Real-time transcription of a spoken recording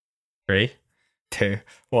3, 2,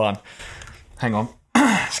 1. Hang on.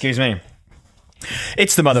 Excuse me.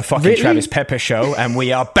 It's the motherfucking Travis Pepper Show, and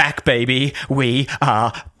we are back, baby. We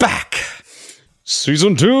are back.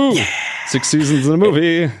 Season 2. Yeah. 6 seasons in a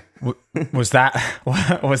movie. Was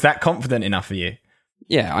that confident enough for you?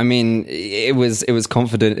 Yeah, I mean, it was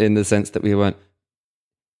confident in the sense that we weren't.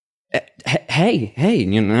 Hey,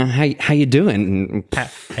 you know, how you doing?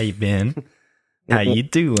 How you been? How you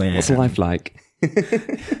doing? What's life like?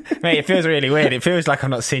 Mate, it feels really weird. It feels like I've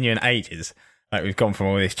not seen you in ages. Like we've gone from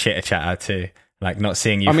all this chitter chatter to like not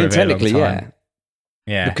seeing you. I mean, technically,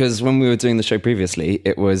 yeah. Because when we were doing the show previously,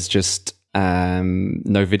 it was just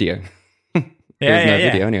no video. There was no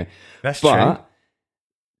video anyway. That's true.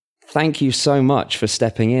 Thank you so much for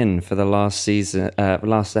stepping in for the last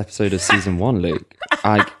episode of season 1, Luke.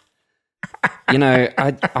 I'm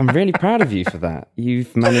really proud of you for that.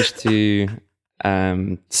 You've managed to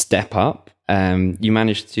step up. You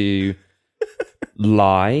managed to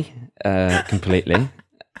lie completely.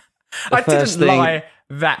 I didn't lie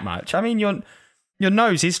that much. I mean, your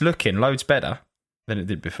nose is looking loads better than it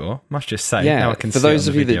did before. Must just say. Yeah, now I can see it on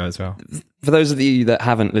the video as well. For those of you that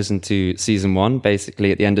haven't listened to season 1,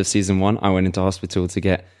 basically at the end of season 1, I went into hospital to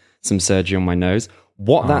get some surgery on my nose.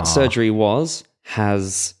 What that surgery was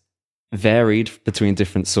has varied between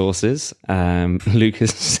different sources.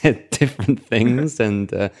 Lucas said different things,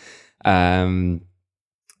 and I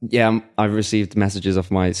received messages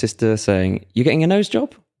off my sister saying, "You're getting a nose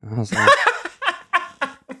job?" I was like,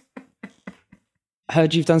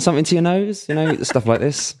 "Heard you've done something to your nose," stuff like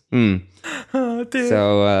this. Oh dear.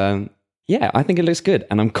 So I think it looks good,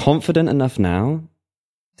 and I'm confident enough now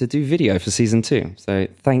to do video for season 2. So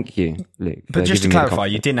thank you, Luke. But just to clarify,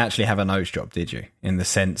 you didn't actually have a nose job, did you? In the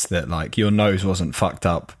sense that like your nose wasn't fucked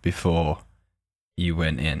up before you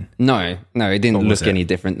went in. No, it didn't look any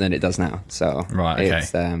different than it does now. So right,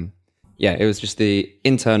 okay. It was just the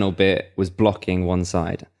internal bit was blocking one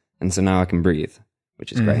side, and so now I can breathe,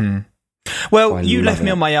 which is great. Well, you left me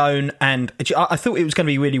on my own, and I thought it was going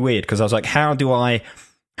to be really weird because I was like, how do I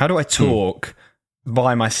talk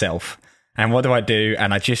by myself? And what do I do?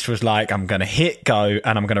 And I just was like, I'm going to hit go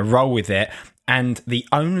and I'm going to roll with it. And the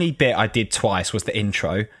only bit I did twice was the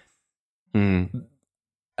intro.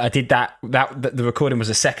 I did that. The recording was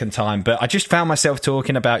a second time, but I just found myself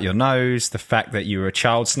talking about your nose, the fact that you were a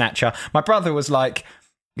child snatcher. My brother was like,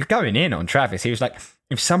 "You're going in on Travis." He was like,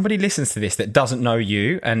 if somebody listens to this that doesn't know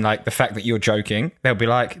you and like the fact that you're joking, they'll be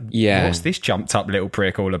like, what's this jumped up little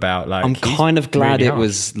prick all about? Like, I'm kind of glad really it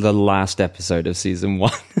was the last episode of season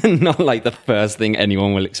 1 and not like the first thing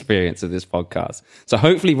anyone will experience of this podcast. So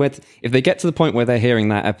hopefully if they get to the point where they're hearing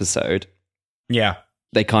that episode,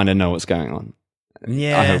 they kind of know what's going on.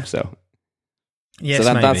 Yeah. I hope so. Yes,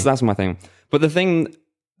 so that's my thing. But the thing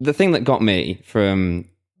that got me from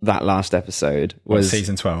that last episode was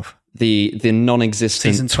season 12. The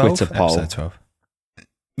non-existent Twitter poll. Episode 12.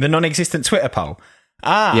 The non-existent Twitter poll.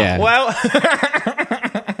 Well.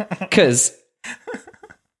 Because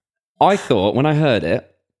I thought when I heard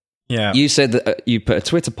it, you said that you put a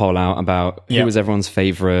Twitter poll out about who was everyone's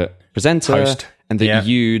favourite presenter, host, and that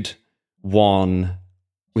you'd won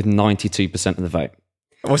with 92% of the vote.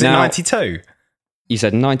 Was it 92? You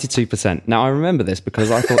said 92%. Now, I remember this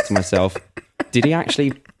because I thought to myself, did he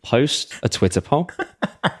actually post a Twitter poll?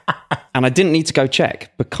 And I didn't need to go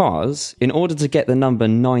check because in order to get the number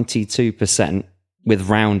 92% with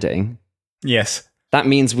rounding, that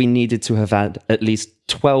means we needed to have had at least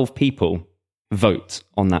 12 people vote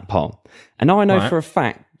on that poll. And now I know for a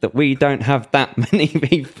fact that we don't have that many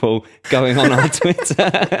people going on our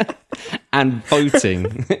Twitter and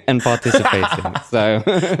voting and participating. So,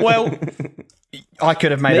 well, I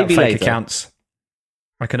could have made up fake accounts.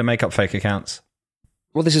 I could have made up fake accounts.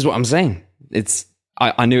 Well, this is what I'm saying.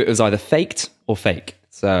 I knew it was either faked or fake.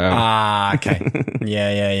 So okay.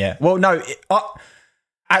 Yeah. Well, no,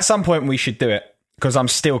 at some point we should do it because I'm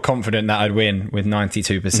still confident that I'd win with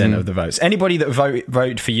 92% of the votes. Anybody that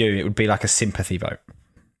voted for you, it would be like a sympathy vote.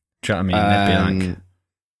 Do you know what I mean? They'd be like,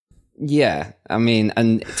 yeah, I mean,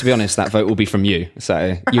 and to be honest, that vote will be from you,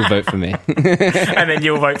 so you'll vote for me. And then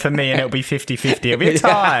you'll vote for me and it'll be 50-50. It'll be a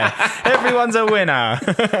tie. Everyone's a winner.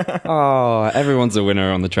 Oh, everyone's a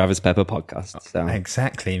winner on the Travis Pepper podcast. So.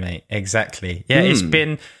 Exactly, mate. Exactly. Yeah, it's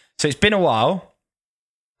been a while.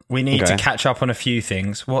 We need to catch up on a few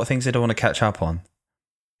things. What things did I want to catch up on?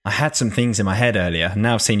 I had some things in my head earlier.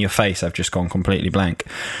 Now I've seen your face, I've just gone completely blank.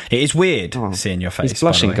 It is weird seeing your face. He's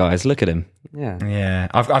blushing, guys. Look at him. Yeah.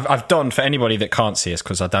 I've done, for anybody that can't see us,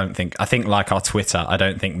 because I think like our Twitter, I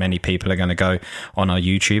don't think many people are going to go on our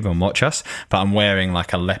YouTube and watch us. But I'm wearing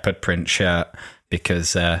like a leopard print shirt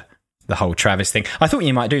because the the whole Travis thing. I thought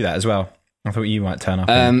you might do that as well. I thought you might turn up.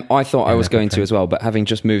 I thought I was going to as well, but having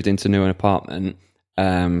just moved into a new apartment,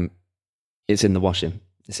 it's in the washing.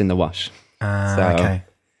 It's in the wash. Okay.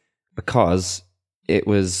 Because it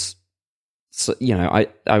was,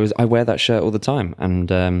 I wear that shirt all the time,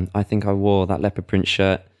 and I think I wore that leopard print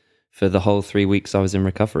shirt for the whole 3 weeks I was in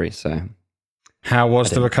recovery. So, how was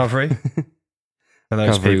the recovery?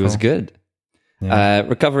 Recovery was good. Yeah.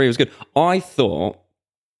 Recovery was good. I thought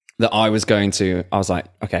that I was like,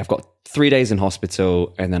 okay, I've got 3 days in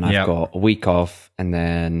hospital, and then I've got a week off, and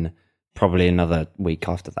then probably another week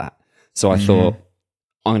after that. So I thought,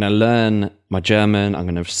 I'm going to learn my German. I'm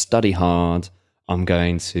going to study hard. I'm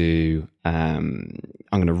going to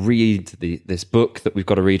read this book that we've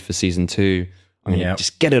got to read for season 2. I'm going to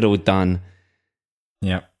just get it all done.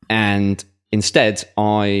 Yeah. And instead,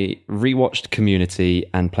 I rewatched Community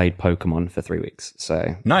and played Pokemon for 3 weeks.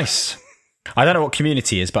 So nice. I don't know what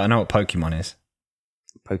Community is, but I know what Pokemon is.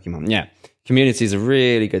 Pokemon, yeah. Community is a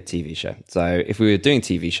really good TV show. So if we were doing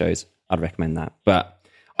TV shows, I'd recommend that. But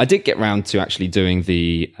I did get round to actually doing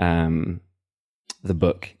the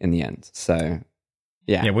book in the end. So,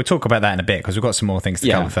 yeah. Yeah, we'll talk about that in a bit because we've got some more things to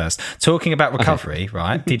cover first. Talking about recovery,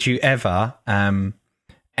 right? Did you ever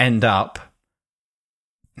end up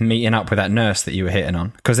meeting up with that nurse that you were hitting on?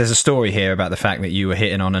 Because there's a story here about the fact that you were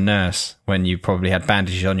hitting on a nurse when you probably had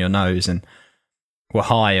bandages on your nose and were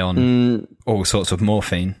high on all sorts of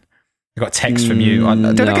morphine. I got a text from you.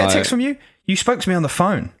 Did I get a text from you? You spoke to me on the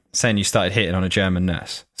phone saying you started hitting on a German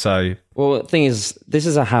nurse. So, well, the thing is, this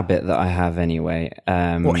is a habit that I have anyway.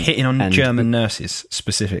 What, hitting on German nurses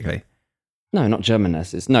specifically? No, not German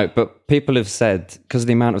nurses. No, but people have said, because of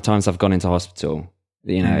the amount of times I've gone into hospital,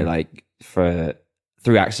 like through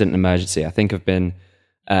accident and emergency, I think I've been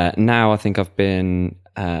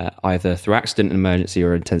either through accident and emergency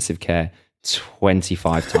or intensive care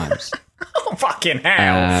 25 times. Oh, fucking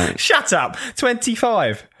hell. Shut up.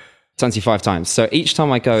 25 times. So each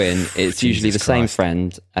time I go in, it's usually the same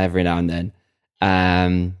friend every now and then,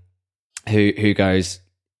 who goes,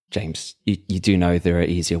 James, you do know there are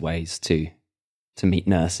easier ways to meet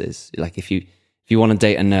nurses. Like if you want to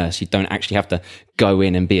date a nurse, you don't actually have to go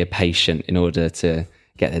in and be a patient in order to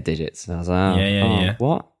get their digits. And I was like,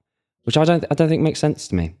 what? Which I don't think makes sense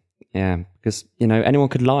to me. Yeah, because anyone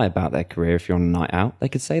could lie about their career if you're on a night out. They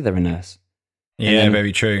could say they're a nurse. Yeah,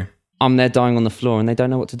 very true. I'm there dying on the floor and they don't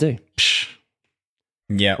know what to do. Psh.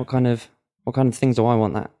 Yeah. What kind of things do I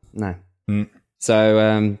want that? No.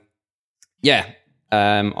 So,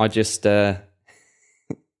 I just, it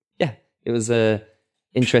was a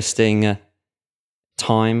interesting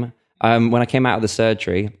time. When I came out of the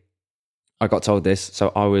surgery, I got told this.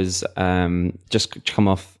 So I was just come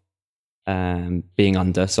off being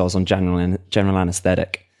under, so I was on general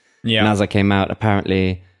anesthetic. Yeah. And as I came out,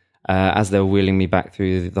 apparently, as they were wheeling me back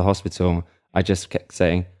through the hospital, I just kept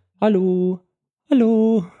saying, hello,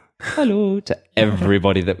 hello, hello, to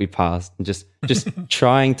everybody that we passed, and just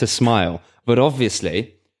trying to smile. But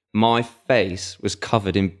obviously, my face was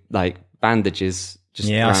covered in like bandages.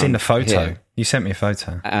 I've seen the photo. Here. You sent me a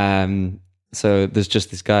photo. So there's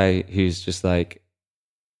just this guy who's just like,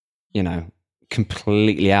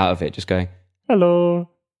 completely out of it, just going, hello,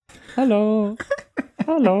 hello,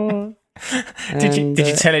 hello. Did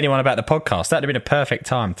you tell anyone about the podcast? That'd have been a perfect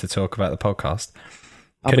time to talk about the podcast.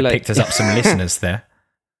 Could have picked us up some listeners there.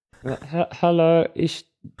 Hello, it's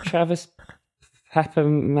Travis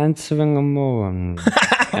Peppermantsvingamore.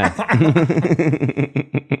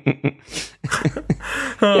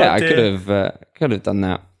 Yeah, I could have done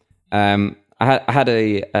that. I had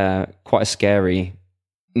a quite a scary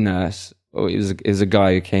nurse. It was a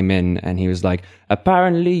guy who came in and he was like,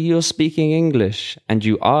 apparently you're speaking English and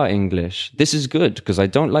you are English. This is good because I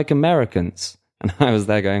don't like Americans. And I was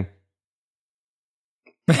there going,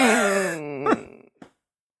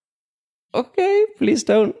 okay, please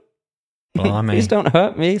don't. Please don't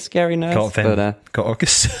hurt me, scary nurse.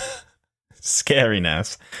 Scary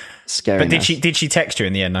nurse. Scary but nurse. Did she text you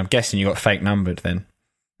in the end? I'm guessing you got fake numbered then.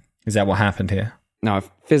 Is that what happened here? No, I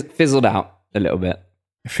fizzled out a little bit.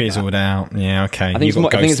 Fizzled out. Yeah, okay. I think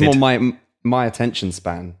it's more my attention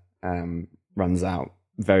span runs out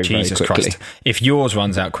very, Jesus very quickly. Christ. If yours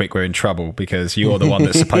runs out quick, we're in trouble because you're the one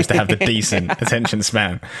that's supposed to have the decent attention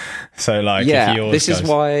span. So if yours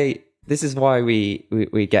this is why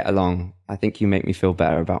we get along. I think you make me feel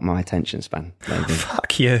better about my attention span. Maybe.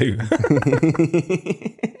 Fuck you.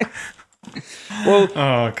 Well,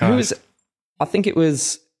 I think it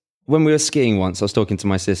was when we were skiing once. I was talking to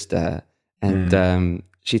my sister, and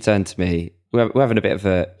she turned to me. We're having a bit of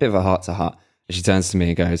a heart to heart. She turns to me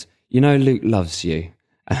and goes, "You know, Luke loves you."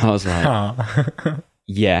 And I was like,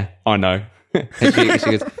 yeah, I know. And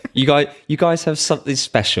she goes, you guys have something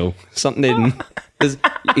special. Something.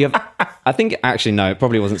 You have, I think, actually, no, it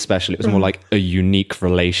probably wasn't special. It was more like a unique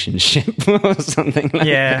relationship or something like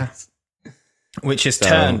that. Which has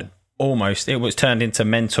turned turned into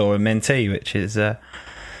mentor and mentee, which is, my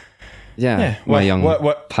young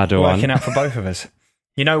Padawan. Working out for both of us.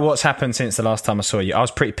 You know what's happened since the last time I saw you? I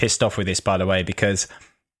was pretty pissed off with this, by the way, because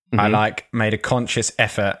I made a conscious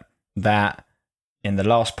effort that in the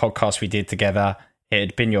last podcast we did together, it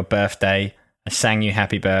had been your birthday. I sang you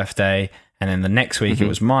happy birthday. And then the next week it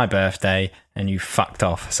was my birthday and you fucked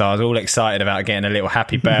off. So I was all excited about getting a little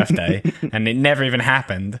happy birthday and it never even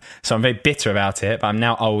happened. So I'm very bitter about it, but I'm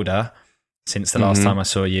now older since the last time I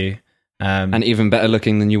saw you. And even better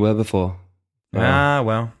looking than you were before.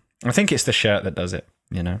 Well, I think it's the shirt that does it,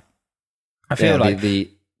 you know. I feel like the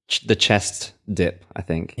chest dip, I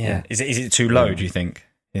think. Yeah. Is it too low, do you think?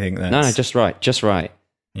 You think that's... No, just right.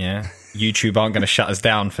 Yeah. YouTube aren't going to shut us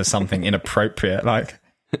down for something inappropriate. Like,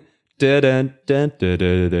 it's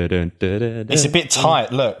a bit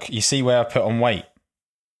tight. Look, you see where I put on weight?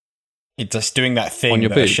 It's just doing that thing on your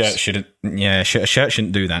that boobs. a shirt shouldn't. Yeah, a shirt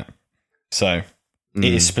shouldn't do that. So it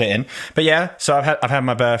is splitting. But yeah, so I've had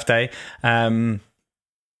my birthday.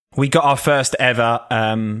 We got our first ever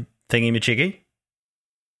thingy-majiggy,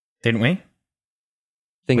 didn't we?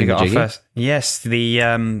 We got our first. Yes,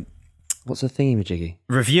 the what's a thingy-majiggy?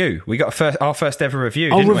 Review. We got our first ever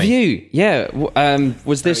review. Didn't review. We? Yeah.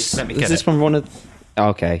 Was this from one of?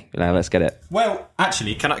 Okay, now let's get it. Well,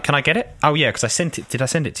 actually, can I get it? Oh yeah, because I sent it. Did I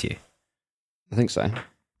send it to you? I think so.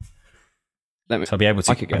 So I'll be able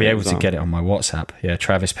to get it on my WhatsApp. Yeah,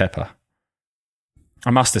 Travis Pepper.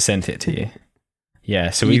 I must have sent it to you.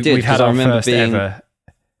 Yeah, so we've had our first ever.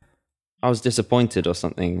 I was disappointed or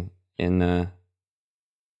something in.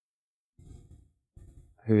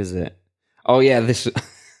 Who is it? Oh yeah, this.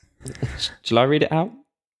 Shall I read it out?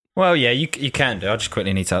 Well, yeah, you can do. I just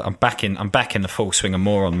quickly need to. I'm back in the full swing of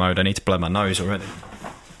moron mode. I need to blow my nose already.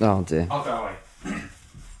 Oh dear. I'll go away.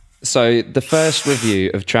 So the first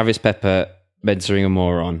review of Travis Pepper mentoring a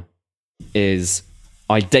moron is,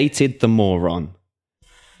 I dated the moron.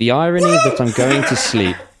 The irony that I'm going to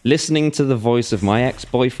sleep listening to the voice of my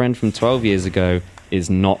ex-boyfriend from 12 years ago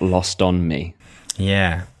is not lost on me.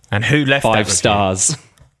 Yeah. And who left 5 that review? stars.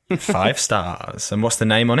 5 stars. And what's the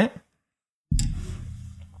name on it?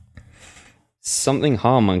 Something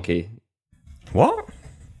Monkey. What?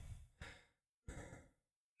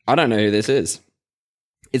 I don't know who this is.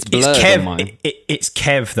 It's blurred on mine. It's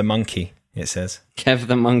Kev the monkey, it says. Kev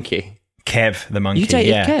the monkey. Kev the monkey. You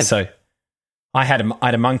dated Kev? So I had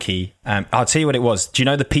a monkey. I'll tell you what it was. Do you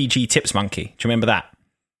know the PG Tips monkey? Do you remember that?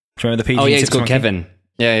 Do you remember the PG Tips monkey? Oh yeah, it's called Kevin.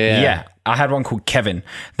 Yeah. I had one called Kevin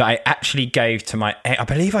that I actually gave to I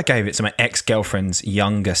believe I gave it to my ex-girlfriend's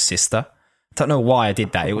younger sister. I don't know why I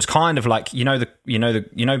did that. It was kind of like, you know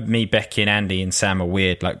me, Becky and Andy and Sam are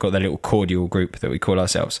weird, like got the little cordial group that we call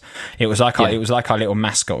ourselves. It was like our little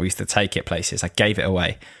mascot. We used to take it places. I gave it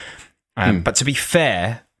away. But to be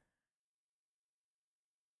fair,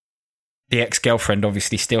 the ex-girlfriend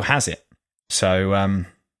obviously still has it. So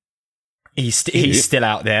he's still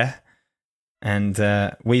out there. And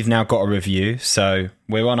we've now got a review, so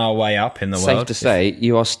we're on our way up in the world. Safe to say,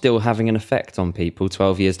 you are still having an effect on people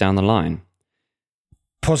 12 years down the line.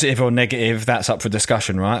 Positive or negative, that's up for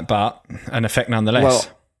discussion, right? But an effect nonetheless.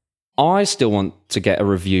 Well, I still want to get a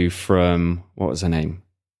review from, what was her name?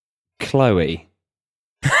 Chloe.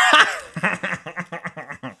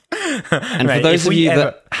 And for those of you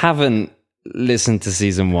that haven't listened to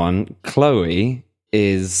season 1, Chloe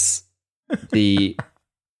is the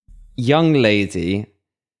young lady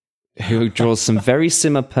who draws some very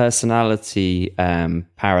similar personality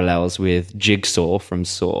parallels with Jigsaw from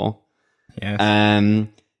Saw. Yes.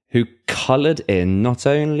 Who coloured in not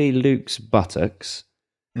only Luke's buttocks,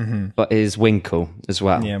 but his winkle as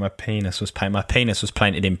well. Yeah, my penis was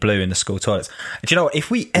painted in blue in the school toilets. Do you know what? If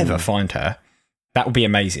we ever find her, that would be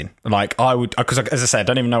amazing. Like, I would, because as I said, I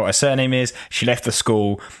don't even know what her surname is. She left the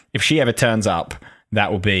school. If she ever turns up,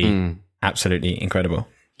 that will be absolutely incredible.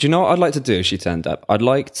 Do you know what I'd like to do if she turned up? I'd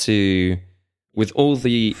like to, with all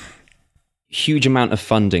the huge amount of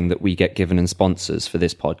funding that we get given and sponsors for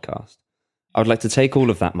this podcast, I would like to take all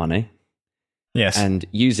of that money, yes, and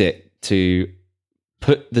use it to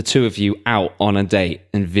put the two of you out on a date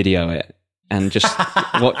and video it, and just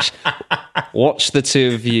watch the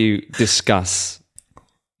two of you discuss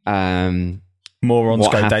morons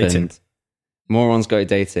go dating. Morons go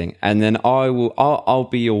dating, and then I'll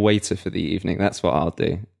be your waiter for the evening. That's what I'll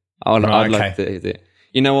do. I'd like to do.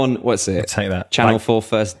 You know, on what's it? I'll take that. Channel 4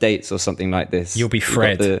 First Dates or something like this. You'll be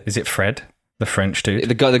Fred. Is it Fred? The French dude.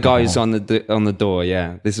 The guy who's on the door.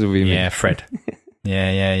 Yeah, this is what we mean. Yeah, Fred.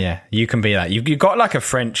 Yeah. You can be that. You got like a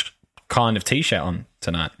French kind of t-shirt on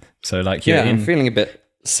tonight, so like I'm feeling a bit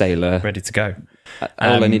sailor, ready to go.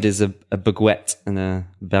 All I need is a baguette and a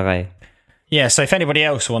beret. Yeah, so if anybody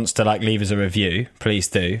else wants to like leave us a review, please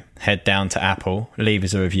do head down to Apple, leave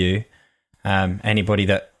us a review. Anybody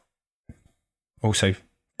that also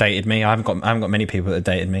dated me, I haven't got many people that have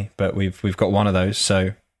dated me, but we've got one of those.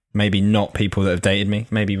 So maybe not people that have dated me,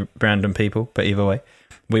 maybe random people, but either way,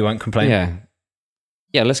 we won't complain.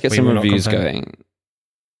 Yeah. Let's get some reviews going.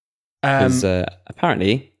 Because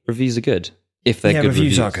apparently reviews are good. If they're good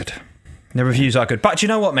reviews are good. The reviews are good. But do you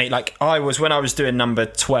know what, mate? Like, when I was doing number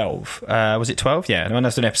 12, was it 12? Yeah, when I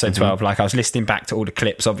was doing episode 12, like, I was listening back to all the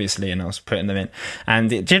clips, obviously, and I was putting them in.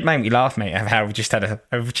 And it did make me laugh, mate, how we just had a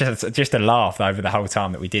laugh over the whole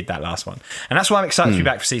time that we did that last one. And that's why I'm excited to be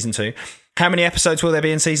back for season 2. How many episodes will there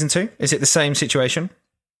be in season 2? Is it the same situation?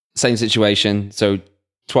 Same situation. So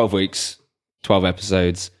 12 weeks, 12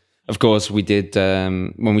 episodes. Of course, we did,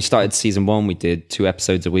 when we started season 1, we did 2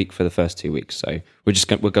 episodes a week for the first 2 weeks. So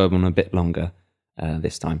we'll go on a bit longer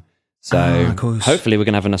this time. So hopefully we're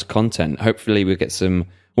going to have enough content. Hopefully we'll get some,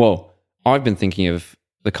 I've been thinking of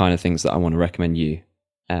the kind of things that I want to recommend you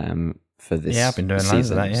for this. Yeah, I've been doing loads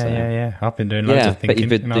of that. Yeah. I've been doing loads of thinking.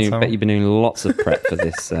 Bet you've been doing lots of prep for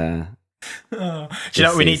this. Do you know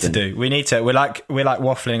what we need to do? We're like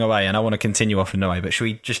waffling away, and I want to continue waffling away. But should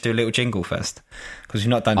we just do a little jingle first? Because we've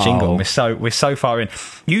not done jingle. We're so far in.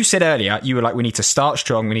 You said earlier you were like, we need to start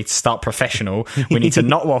strong. We need to start professional. We need to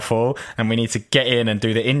not waffle, and we need to get in and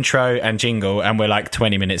do the intro and jingle. And we're like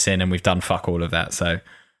 20 minutes in, and we've done fuck all of that. So,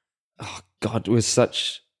 oh God, it was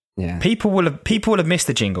such People will have missed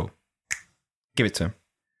the jingle. Give it to them.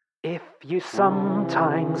 If you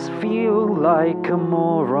sometimes feel like a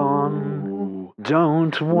moron,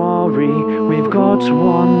 don't worry, we've got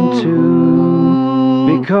one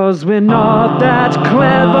too. Because we're not that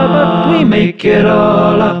clever, but we make it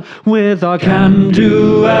all up with our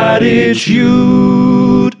can-do attitude.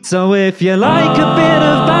 So if you like a bit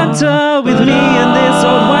of banter with me and this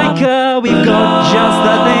old wanker, we've got just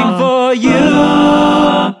the thing for you.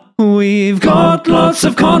 We've got lots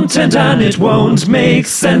of content and it won't make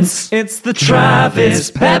sense. It's the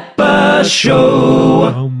Travis Pepper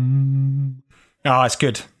Show. Oh, it's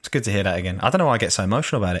good. It's good to hear that again. I don't know why I get so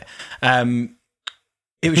emotional about it.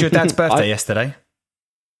 It was your dad's birthday yesterday.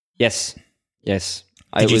 Yes. Did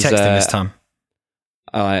you text him this time?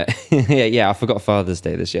 Yeah, I forgot Father's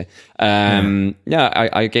Day this year.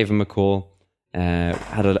 I gave him a call.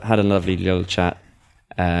 Had a lovely little chat.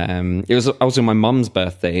 I was on my mum's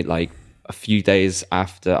birthday, like a few days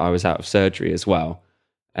after I was out of surgery as well.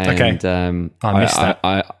 And I missed that.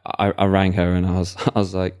 I rang her and I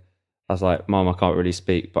was like, Mum, I can't really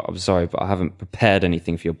speak, but I'm sorry, but I haven't prepared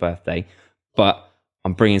anything for your birthday. But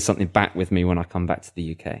I'm bringing something back with me when I come back to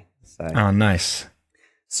the UK. So, nice.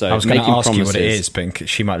 So I was going to ask you what it is, but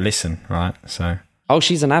she might listen, right? So,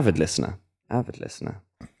 she's an avid listener.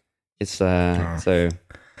 It's so.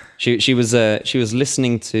 She was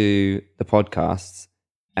listening to the podcast,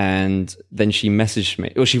 and then she messaged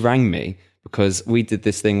me, or she rang me, because we did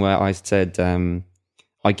this thing where I said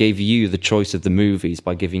I gave you the choice of the movies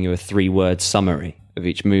by giving you a 3-word summary of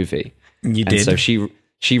each movie. You did. So she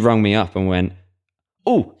rang me up and went,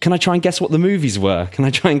 "Oh, can I try and guess what the movies were? Can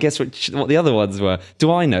I try and guess what the other ones were?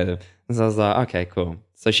 Do I know them?" And so I was like, "Okay, cool."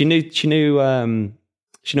 So she knew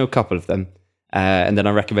a couple of them. And then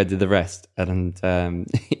I recommended the rest. And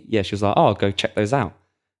she was like, "Oh, I'll go check those out."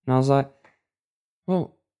 And I was like,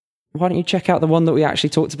 "Well, why don't you check out the one that we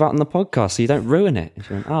actually talked about on the podcast so you don't ruin it?" And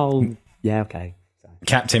she went, "Oh, yeah, okay." So,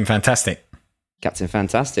 Captain Fantastic.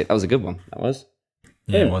 That was a good one. That was.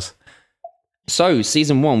 Yeah, it was. So,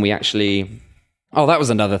 season 1, we actually... Oh, that was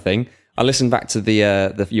another thing. I listened back to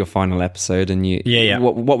your final episode, and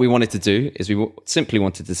what we wanted to do is we simply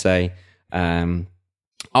wanted to say...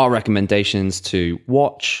 our recommendations to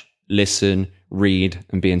watch, listen, read,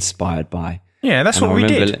 and be inspired by. Yeah, that's what we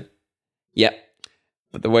did. Yeah.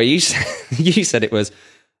 But the way you said it was,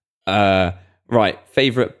 right,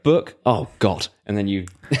 favourite book? Oh, God. And then you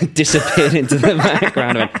disappeared into the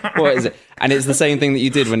background and went, what is it? And it's the same thing that you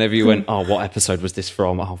did whenever you went, oh, what episode was this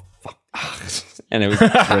from? Oh, fuck. And it was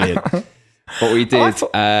brilliant. What we did...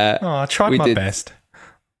 I tried my best.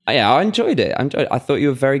 Yeah, I enjoyed it. I thought you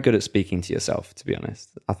were very good at speaking to yourself, to be honest.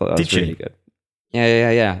 I thought that was really good.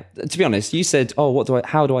 Yeah. To be honest, you said, "Oh,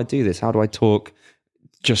 how do I do this? How do I talk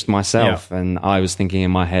just myself?" Yeah. And I was thinking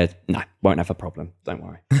in my head, "No, won't have a problem. Don't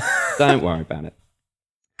worry. Don't worry about it."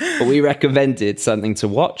 But we recommended something to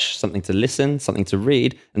watch, something to listen, something to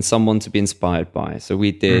read, and someone to be inspired by. So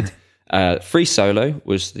we did Free Solo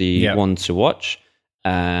was the Yeah. one to watch.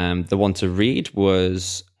 The one to read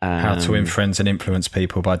was How to Win Friends and Influence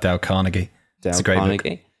People by Dale Carnegie. Dale It's a great book.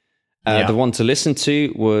 Carnegie. Yeah. The one to listen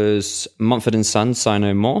to was Mumford and Sons, Sigh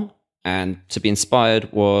No More. And to be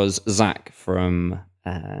inspired was Zach from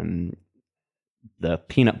the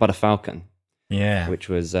Peanut Butter Falcon, Yeah. which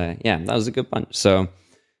was, that was a good bunch. So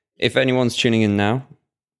if anyone's tuning in now,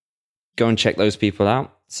 go and check those people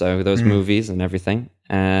out. So those movies and everything.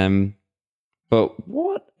 But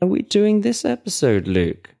what are we doing this episode,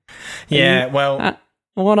 Luke? Yeah, well,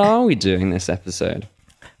 What are we doing this episode?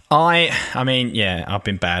 I mean, yeah, I've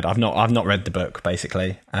been bad. I've not read the book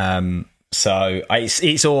basically. So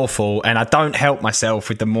it's awful, and I don't help myself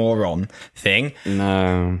with the moron thing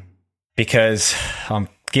No. because I'm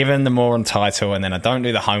given the moron title, and then I don't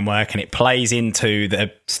do the homework, and it plays into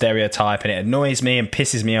the stereotype, and it annoys me and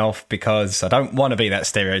pisses me off because I don't want to be that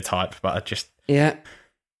stereotype, but I just Yeah.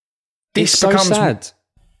 this It's so becomes sad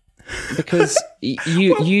because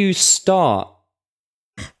you start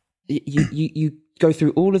you go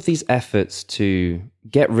through all of these efforts to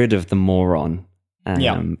get rid of the moron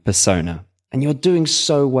persona, and you're doing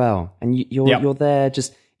so well, and you're there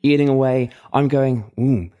just eating away. I'm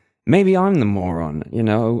going, maybe I'm the moron,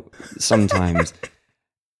 sometimes.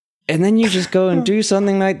 And then you just go and do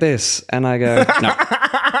something like this, and I go, no.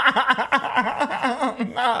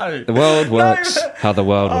 No. The world works how the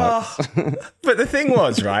world works. But the thing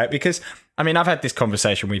was, right, because, I mean, I've had this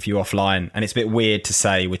conversation with you offline, and it's a bit weird to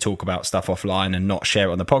say we talk about stuff offline and not share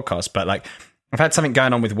it on the podcast, but like, I've had something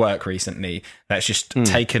going on with work recently that's just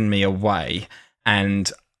taken me away,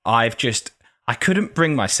 and I couldn't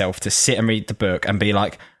bring myself to sit and read the book and be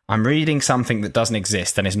like, I'm reading something that doesn't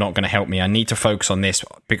exist and is not going to help me. I need to focus on this,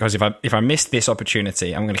 because if I miss this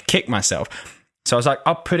opportunity, I'm going to kick myself. So I was like,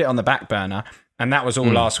 I'll put it on the back burner. And that was all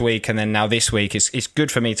last week. And then now this week, it's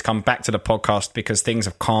good for me to come back to the podcast because things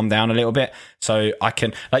have calmed down a little bit. So I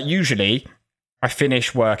can, like, usually I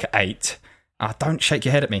finish work at 8. Don't shake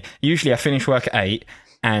your head at me. Usually I finish work at 8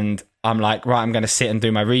 and I'm like, right, I'm going to sit and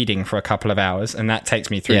do my reading for a couple of hours. And that takes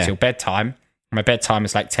me through till bedtime. My bedtime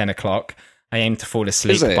is like 10 o'clock. I aim to fall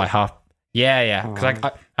asleep by half. Yeah.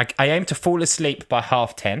 Because I aim to fall asleep by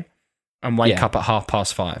 10:30 and wake up at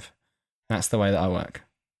 5:30. That's the way that I work.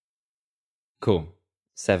 Cool.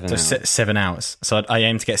 7 hours. 7 hours. So I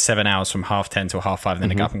aim to get 7 hours from 10:30 till 5:30, and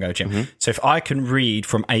then I get up and go gym. So if I can read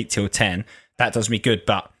from 8 till 10, that does me good.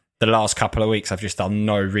 But the last couple of weeks, I've just done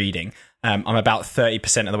no reading. I'm about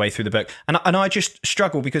 30% of the way through the book, and I just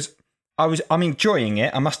struggle because I'm enjoying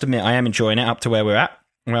it. I must admit, I am enjoying it up to where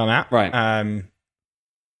I'm at. Right. Do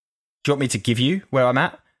you want me to give you where I'm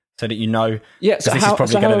at so that you know? Yeah. So how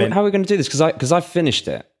are we going to do this? Because I've finished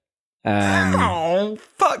it. Oh,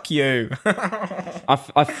 fuck you.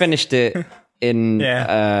 I finished it in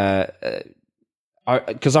because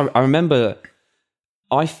I remember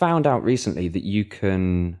I found out recently that you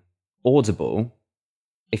can Audible,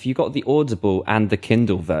 if you got the Audible and the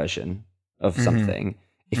Kindle version of something,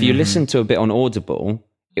 if you listen to a bit on Audible,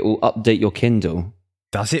 it will update your Kindle.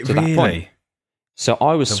 Does it to really? That point. So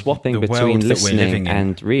I was swapping the between world that we're living listening in.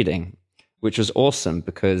 and reading, which was awesome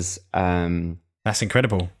because That's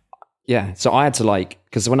incredible. yeah, so I had to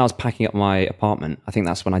because when I was packing up my apartment, I think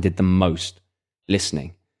that's when I did the most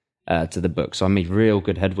listening to the book. So I made real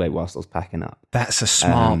good headway whilst I was packing up. That's a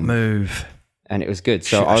smart move. And it was good.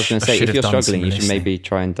 So I was going to say, if you're struggling, you should maybe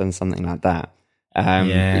try and done something like that.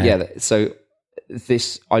 So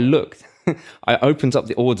I opened up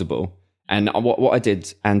the Audible and what I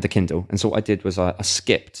did, and the Kindle. And so what I did was I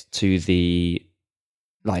skipped to the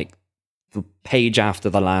page after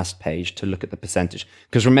the last page to look at the percentage.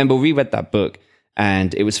 Because remember, we read that book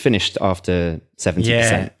and it was finished after 70%.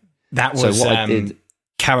 Yeah, that was so what I did,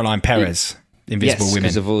 Caroline Perez, Invisible Women.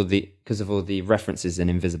 Because of all the references in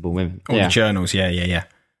Invisible Women. All the journals, yeah.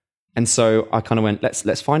 And so I kind of went,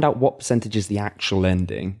 let's find out what percentage is the actual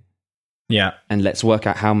ending. Yeah. And let's work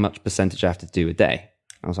out how much percentage I have to do a day.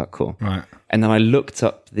 I was like, cool. Right. And then I looked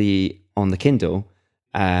up on the Kindle.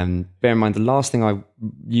 Bear in mind, the last thing I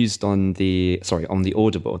used on the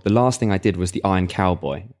Audible, the last thing I did was the Iron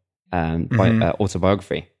Cowboy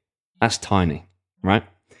autobiography. That's tiny, right?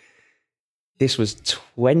 This was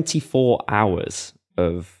 24 hours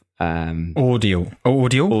of audio.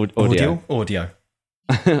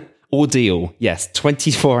 Ordeal, yes,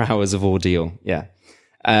 24 hours of ordeal, yeah.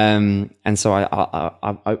 And so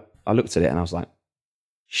I looked at it and I was like,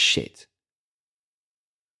 shit.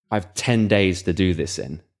 I have 10 days to do this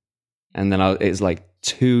in. And then it's like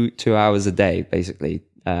two hours a day, basically,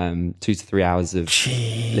 2 to 3 hours of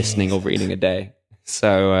listening or reading a day.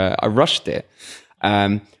 So I rushed it.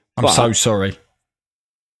 I'm so sorry.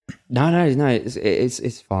 No.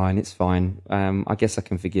 It's fine. It's fine. I guess I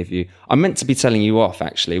can forgive you. I meant to be telling you off.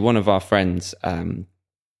 Actually, one of our friends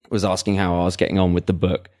was asking how I was getting on with the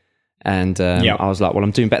book, and I was like, "Well,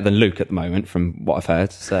 I'm doing better than Luke at the moment, from what I've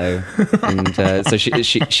heard." So, and so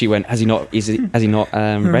she went, "Has he not? Has he not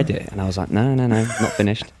read it?" And I was like, "No, not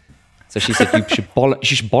finished." So she said, "You should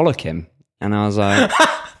bollock him," and I was like.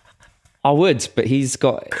 I would, but he's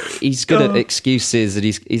good at excuses, and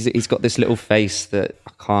he's got this little face that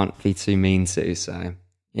I can't be too mean to. So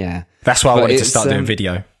yeah, that's why I wanted to start doing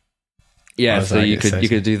video. Yeah, so you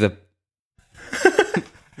could do the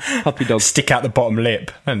puppy dog, stick out the bottom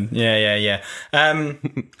lip, and yeah.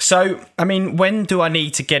 So I mean, when do I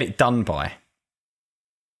need to get it done by?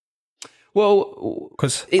 Well,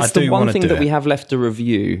 because it's the one thing that we have left to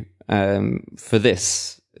review for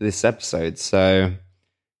this episode. So.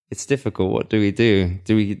 It's difficult. What do we do?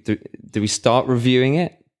 Do we start reviewing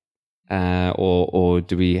it, or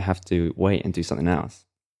do we have to wait and do something else?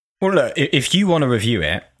 Well, look, if you want to review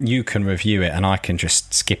it, you can review it, and I can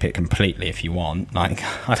just skip it completely if you want. Like,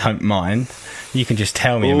 I don't mind. You can just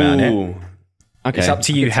tell me about it. Okay, it's up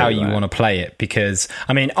to you how you want to play it. Because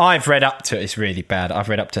I mean, I've read up to it's really bad. I've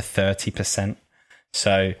read up to 30%.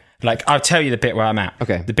 So, like, I'll tell you the bit where I'm at.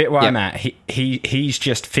 Okay, the bit where I'm at. He's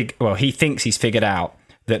just he thinks he's figured out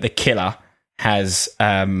that the killer has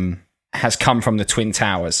come from the Twin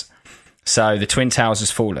Towers. So the Twin Towers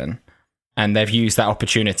has fallen, and they've used that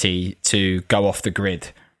opportunity to go off the grid.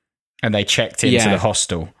 And they checked into the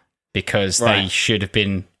hostel because they should have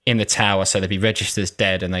been in the tower, so they'd be registered as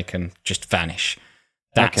dead and they can just vanish.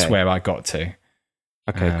 That's where I got to.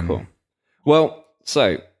 Okay, cool. Well,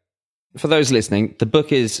 so for those listening, the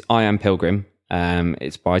book is I Am Pilgrim.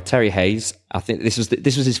 It's by Terry Hayes. I think this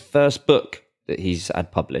was his first book that he's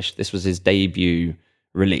had published. This was his debut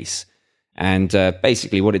release, and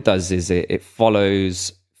basically what it does is it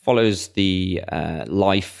follows the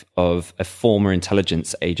life of a former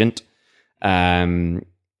intelligence agent,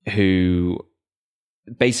 who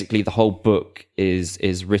basically the whole book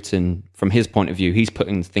is written from his point of view. He's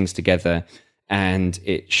putting things together, and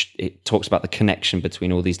it talks about the connection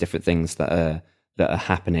between all these different things that are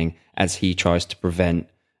happening as he tries to prevent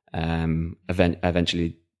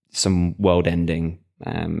eventually some world-ending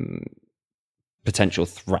potential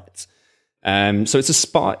threats. So it's a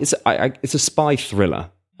spy. It's a spy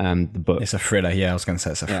thriller. The book. It's a thriller. Yeah, I was going to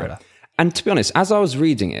say it's a thriller. And to be honest, as I was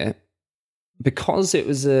reading it, because it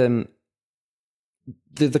was the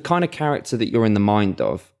kind of character that you're in the mind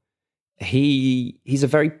of, he's a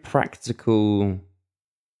very practical,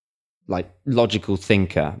 like logical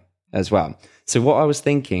thinker as well. So what I was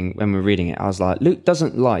thinking when we were reading it, I was like, Luke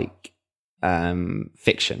doesn't like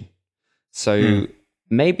fiction, so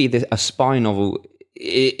maybe a spy novel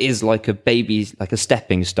is like a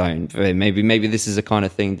stepping stone for him. Maybe this is a kind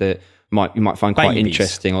of thing that you might find quite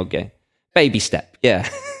interesting. Okay, baby step, yeah,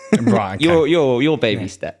 right. Okay. your baby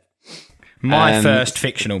step. My first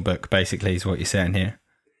fictional book, basically, is what you're saying here.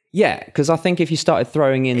 Yeah, because I think if you started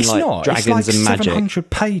throwing in dragons and magic, 700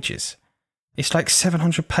 pages. It's like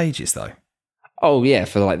 700 pages, though. Oh yeah,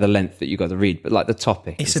 for like the length that you got to read, but like the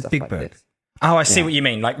topic. It's a big book. This. Oh, I see what you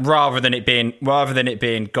mean. Like rather than it being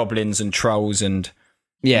goblins and trolls and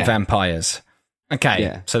vampires.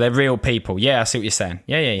 Okay, so they're real people. Yeah, I see what you're saying.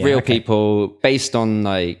 Yeah. Real people based on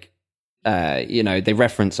like, they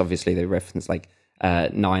reference like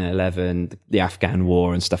 9/11, the Afghan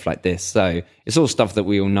War, and stuff like this. So it's all stuff that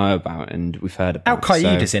we all know about and we've heard about. Al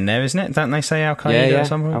Qaeda's in there, isn't it? Don't they say Al Qaeda or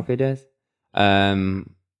something? Al Qaeda's.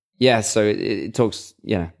 So it talks.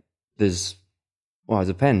 Yeah, it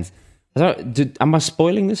depends. Am I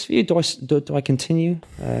spoiling this for you? Do I continue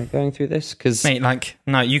going through this? Because mate,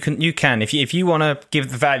 no, you can if you want to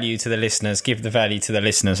give the value to the listeners, give the value to the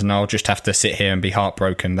listeners, and I'll just have to sit here and be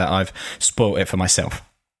heartbroken that I've spoiled it for myself.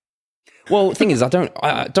 Well, the thing is, I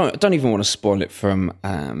don't even want to spoil it from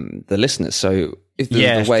the listeners. So if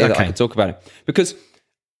there's a way that I can talk about it, because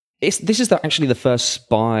this is actually the first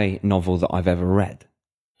spy novel that I've ever read.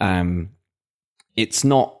 It's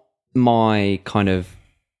not my kind of.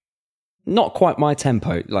 Not quite my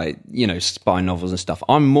tempo, like, spy novels and stuff.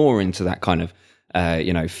 I'm more into that kind of,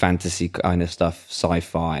 fantasy kind of stuff,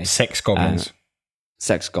 sci-fi. Sex goblins.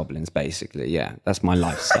 Sex goblins, basically, yeah. That's my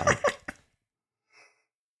lifestyle.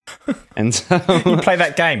 And so, you play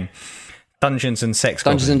that game? Dungeons and Sex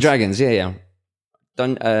Dungeons Goblins. and Dragons, yeah.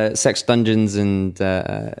 Sex Dungeons and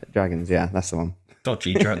Dragons, yeah, that's the one.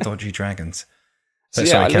 Dodgy dragons. So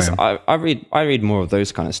listen, I read more of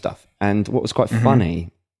those kind of stuff. And what was quite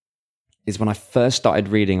funny is when I first started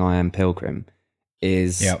reading I Am Pilgrim,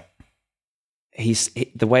 he's the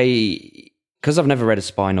way, because I've never read a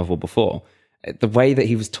spy novel before, the way that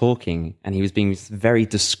he was talking and he was being very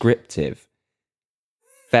descriptive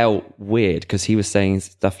felt weird, because he was saying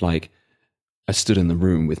stuff like, I stood in the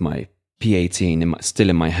room with my P18 still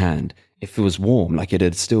in my hand. If it was warm, like it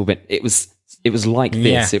had still been, it was like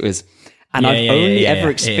this. It was, and I've only ever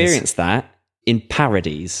experienced that in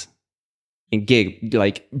parodies, in gig,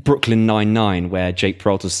 like Brooklyn Nine-Nine, where Jake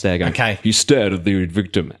Peralta's there going, you stared at the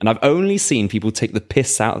victim. And I've only seen people take the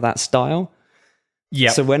piss out of that style.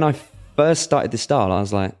 Yeah. So when I first started this style, I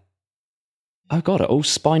was like, oh God, are all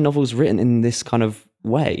spy novels written in this kind of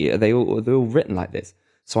way? They're all written like this.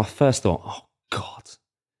 So I first thought, oh God,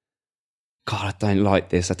 I don't like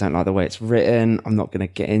this. I don't like the way it's written. I'm not going to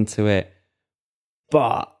get into it.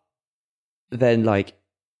 But then, like,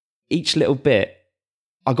 each little bit,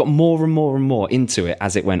 I got more and more and more into it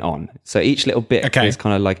as it went on. So each little bit is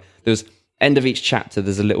kind of like, there's end of each chapter,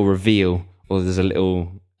 there's a little reveal, or there's a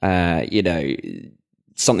little,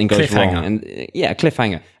 something goes wrong. And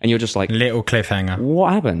cliffhanger. And you're just like, little cliffhanger.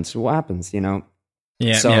 What happens?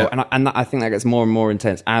 Yeah. So, and I think that gets more and more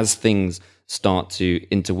intense as things start to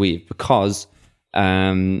interweave, because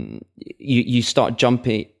you start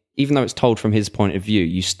jumping, even though it's told from his point of view,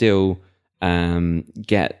 you still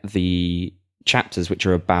get the chapters which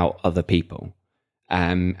are about other people.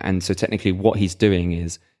 And so technically what he's doing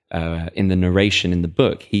is, in the narration in the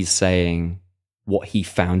book, he's saying what he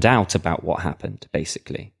found out about what happened,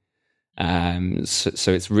 basically.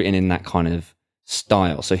 So it's written in that kind of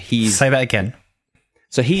style. So he's... Say that again.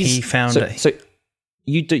 So he found it. So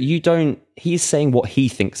you don't. He's saying what he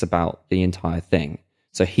thinks about the entire thing.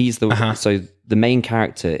 So he's the so the main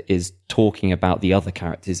character is talking about the other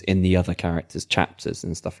characters in the other characters' chapters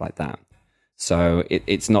and stuff like that. So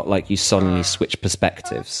it's not like you suddenly switch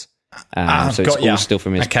perspectives. So it's all still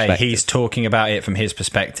from his perspective. Okay, he's talking about it from his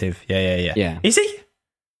perspective. Yeah. Is he?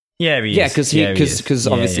 Yeah, he is. Yeah, because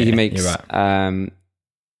obviously he makes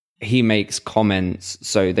he makes comments.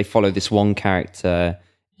 So they follow this one character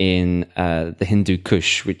in the Hindu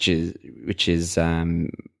Kush, which is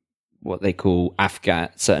what they call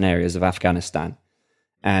certain areas of Afghanistan,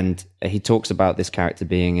 and he talks about this character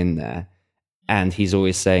being in there, and he's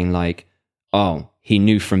always saying like, "Oh, he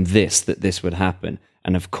knew from this that this would happen."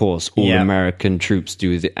 And of course, all American troops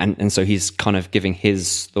do it. And so he's kind of giving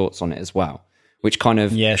his thoughts on it as well, which kind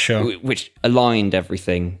of, which aligned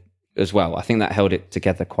everything as well. I think that held it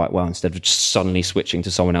together quite well instead of just suddenly switching to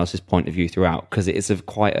someone else's point of view throughout, because it is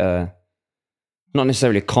quite not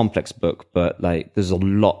necessarily a complex book, but like there's a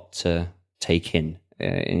lot to take in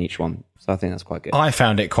each one. So I think that's quite good. I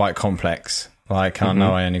found it quite complex. Like, I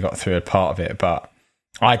know I only got through a part of it, but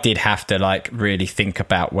I did have to like really think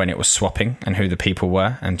about when it was swapping and who the people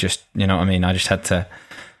were, and just, you know what I mean? I just had to,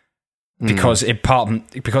 because part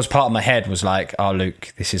of my head was like, oh,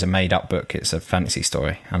 Luke, this is a made up book. It's a fantasy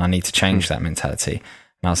story, and I need to change that mentality.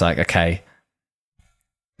 And I was like, okay.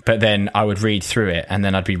 But then I would read through it, and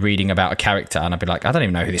then I'd be reading about a character, and I'd be like, I don't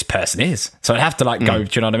even know who this person is. So I'd have to like go, do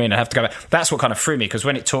you know what I mean? I'd have to go back. That's what kind of threw me, because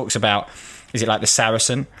when it talks about, is it like the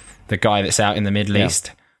Saracen, the guy that's out in the Middle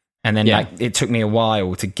East? And then like, it took me a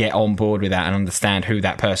while to get on board with that and understand who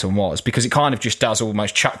that person was, because it kind of just does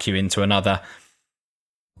almost chuck you into another,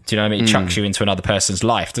 do you know what I mean? It chucks you into another person's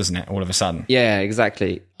life, doesn't it, all of a sudden? Yeah,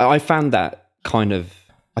 exactly. I found that kind of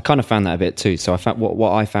found that a bit too. So I found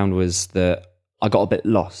what I found was that I got a bit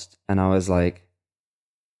lost, and I was like,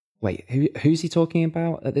 wait, who's he talking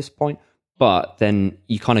about at this point? But then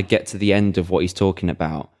you kind of get to the end of what he's talking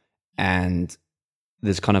about, and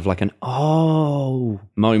there's kind of like an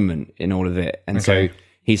moment in all of it. And so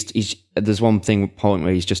he's there's one point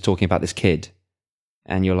where he's just talking about this kid,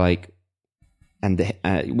 and you're like, and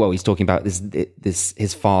he's talking about this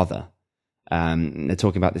his father. They're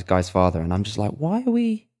talking about this guy's father, and I'm just like, why are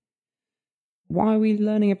we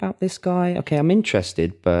learning about this guy? Okay, I'm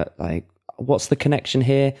interested, but like, what's the connection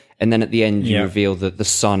here? And then at the end, you reveal that the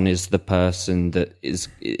son is the person that is,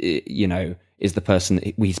 is the person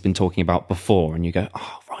that he's been talking about before. And you go,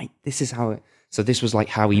 oh, right, this is how it... So this was like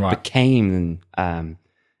how he became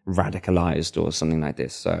radicalized or something like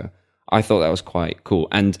this. So I thought that was quite cool.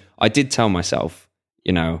 And I did tell myself,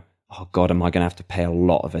 oh God, am I going to have to pay a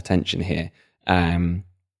lot of attention here? And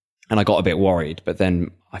I got a bit worried, but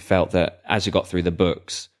then I felt that as you got through the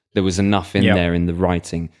books, there was enough in there in the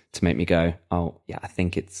writing to make me go, oh yeah, I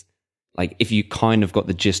think it's like, if you kind of got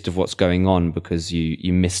the gist of what's going on because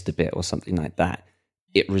you missed a bit or something like that,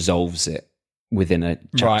 it resolves it within a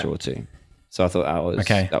chapter or two. So I thought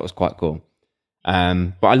that was quite cool.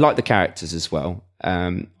 But I like the characters as well.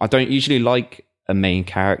 I don't usually like a main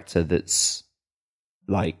character that's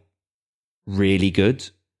like really good.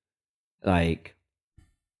 Like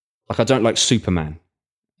I don't like Superman.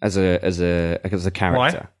 as a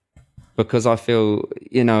character. Because I feel,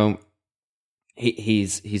 you know,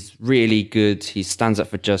 he's really good. He stands up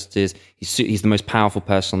for justice. He's the most powerful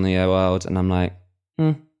person in the world. And I'm like,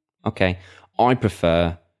 okay. I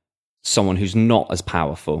prefer someone who's not as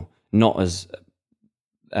powerful, not as,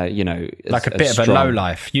 you know, like a bit of a low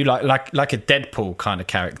life. You like a Deadpool kind of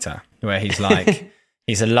character where he's like,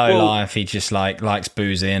 he's a low life. He just likes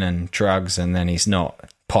boozing and drugs, and then he's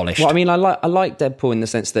not polished. Well, I mean, I like Deadpool in the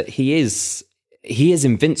sense that he is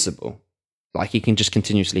invincible. Like, he can just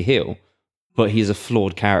continuously heal, but he's a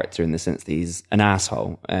flawed character in the sense that he's an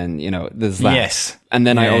asshole, and you know, there's that. Yes. And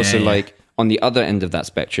then I also like, on the other end of that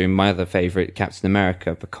spectrum, my other favorite, Captain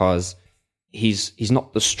America, because he's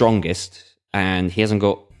not the strongest, and he's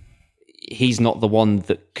not the one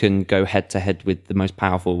that can go head to head with the most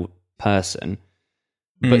powerful person,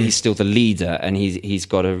 but he's still the leader, and he's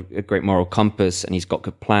got a great moral compass, and he's got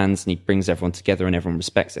good plans, and he brings everyone together, and everyone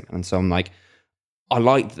respects him. And so I'm like, I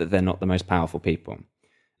like that they're not the most powerful people.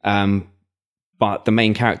 But the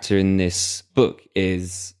main character in this book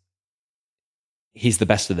he's the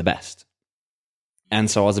best of the best. And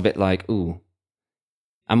so I was a bit like, ooh,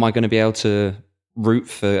 am I going to be able to root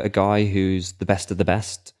for a guy who's the best of the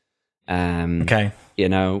best? Okay. You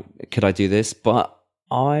know, could I do this? But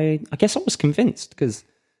I guess I was convinced, because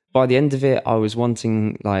by the end of it, I was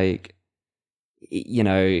wanting, like, you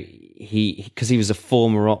know, because he was a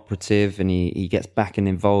former operative, and he gets back and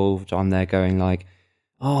involved. I'm there going like,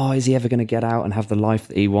 oh, is he ever going to get out and have the life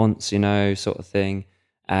that he wants, you know, sort of thing.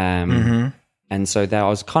 And so there, I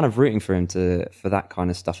was kind of rooting for him for that kind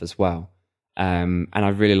of stuff as well. And I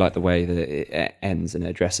really like the way that it ends and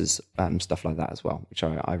addresses stuff like that as well, which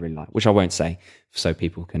I really like, which I won't say, so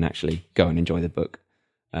people can actually go and enjoy the book.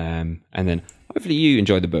 And then hopefully you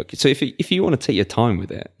enjoy the book. So if you want to take your time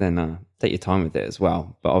with it, then take your time with it as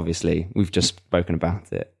well. But obviously, we've just spoken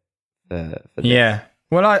about it. Yeah.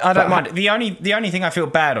 Well, I don't mind. The only thing I feel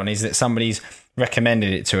bad on is that somebody's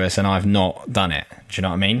recommended it to us and I've not done it. Do you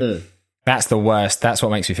know what I mean? That's the worst. That's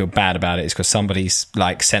what makes me feel bad about it, is because somebody's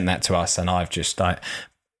like sent that to us and I've just like,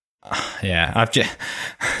 I've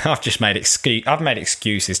just made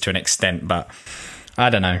excuses to an extent, but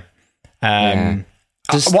I don't know.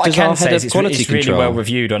 What I can say is it's really well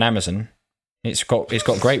reviewed on Amazon. It's got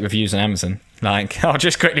great reviews on Amazon. Like, I'll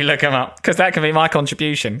just quickly look them up, because that can be my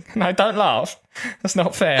contribution. No, don't laugh. That's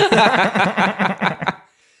not fair. Hang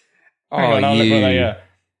on, I'll look what they are.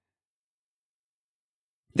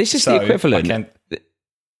 This is the equivalent.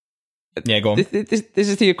 Yeah, go on. This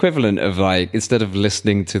is the equivalent of, like, instead of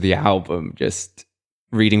listening to the album, just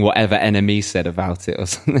reading whatever NME said about it or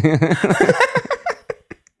something.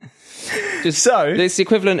 It's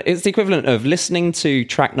the equivalent of listening to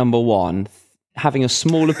track number 1, having a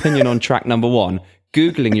small opinion on track number 1,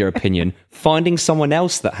 Googling your opinion, finding someone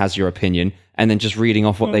else that has your opinion, and then just reading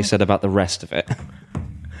off what they said about the rest of it.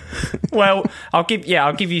 Well, I'll give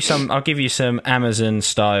you some Amazon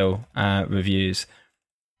style reviews.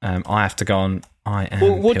 I have to go on.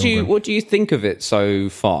 What do you think of it so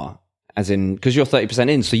far? As in, because you're 30%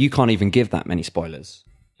 in, so you can't even give that many spoilers.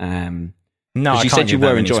 No, I you can't said you give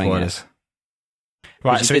were that enjoying many it. spoilers.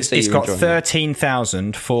 Right, so it's got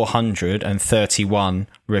 13,431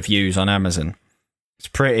 reviews on Amazon. It's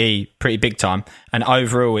pretty big time, and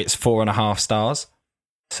overall it's 4.5 stars.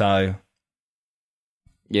 So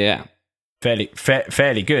yeah, fairly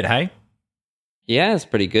good, hey? Yeah, it's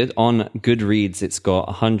pretty good. On Goodreads, it's got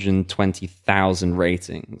 120,000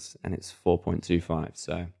 ratings, and it's 4.25.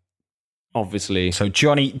 So obviously, so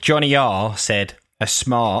Johnny R said, a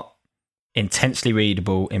smart, intensely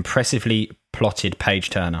readable, impressively plotted page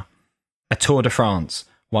turner, a tour de France,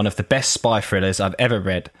 one of the best spy thrillers I've ever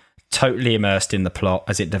read, totally immersed in the plot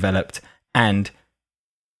as it developed, and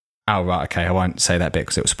oh right, okay, I won't say that bit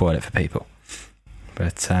because it will spoil it for people.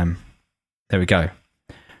 But there we go.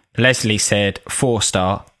 Leslie said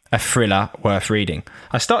 4-star, a thriller worth reading.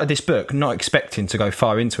 I started this book not expecting to go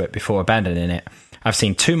far into it before abandoning it. I've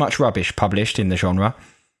seen too much rubbish published in the genre.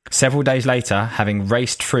 Several days later, having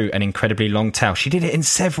raced through an incredibly long tale, she did it in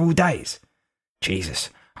several days. Jesus.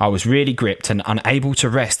 I was really gripped and unable to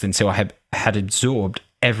rest until I had absorbed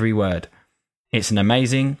every word. It's an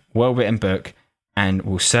amazing, well-written book and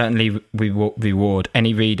will certainly reward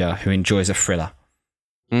any reader who enjoys a thriller.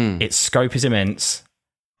 Its scope is immense,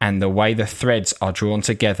 and the way the threads are drawn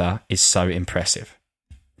together is so impressive.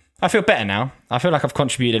 I feel better now. I feel like I've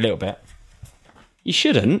contributed a little bit. You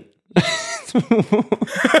shouldn't.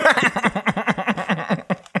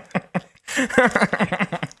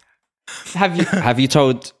 Have you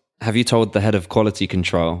told the head of quality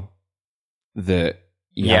control that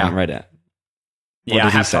you haven't read it? Yeah,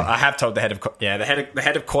 did he say? I have told the head of the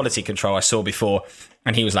head of quality control I saw before,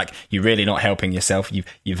 and he was like, "You're really not helping yourself.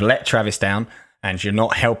 You've let Travis down, and you're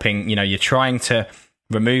not helping. You know, you're trying to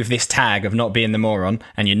remove this tag of not being the moron,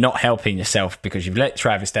 and you're not helping yourself because you've let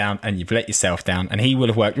Travis down and you've let yourself down. And he will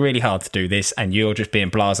have worked really hard to do this, and you're just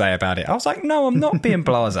being blasé about it." I was like, "No, I'm not being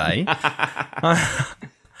blasé. I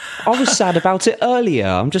was sad about it earlier.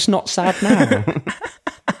 I'm just not sad now.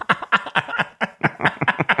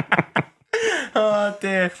 Oh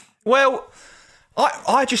dear. Well,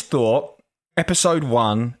 I just thought episode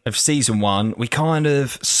 1 of season 1, we kind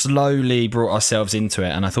of slowly brought ourselves into it,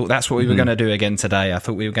 and I thought that's what we were going to do again today. I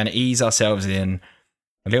thought we were going to ease ourselves in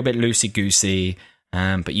a little bit loosey-goosey,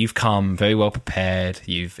 but you've come very well prepared.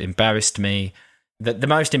 You've embarrassed me. The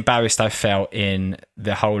most embarrassed I felt in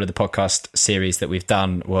the whole of the podcast series that we've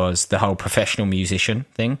done was the whole professional musician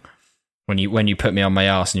thing. When you put me on my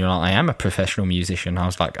ass and you're like, "I am a professional musician," I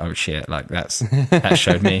was like, "Oh shit!" Like that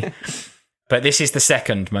showed me. But this is the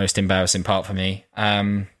second most embarrassing part for me.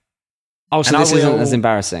 So this isn't as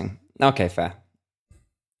embarrassing. Okay, fair.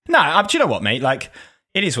 No, do you know what, mate? Like,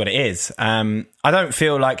 it is what it is. I don't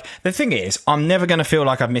feel like... The thing is, I'm never going to feel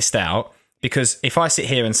like I've missed out, because if I sit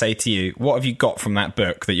here and say to you, what have you got from that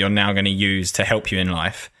book that you're now going to use to help you in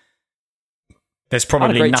life? There's probably I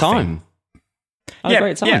had a great nothing. time. I had a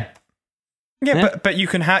great time. Yeah. But you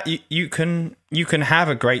can have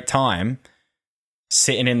a great time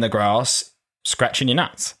sitting in the grass scratching your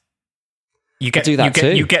nuts. You get too. You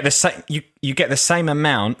get the same. You get the same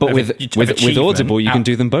amount. But of with Audible, you can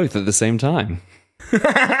do them both at the same time.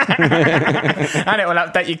 And it will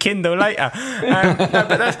update your Kindle later.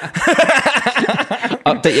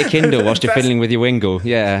 Update your Kindle whilst you're fiddling with your wingle.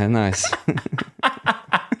 Yeah, nice.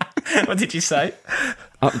 What did you say?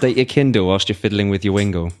 Update your Kindle whilst you're fiddling with your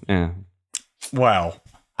wingle. Yeah. Well,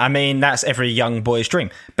 I mean, that's every young boy's dream.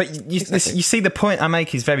 But you see, the point I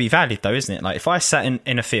make is very valid, though, isn't it? Like, if I sat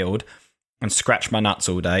in a field and scratched my nuts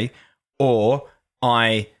all day, or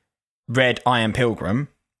I read I Am Pilgrim,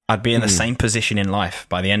 I'd be in the same position in life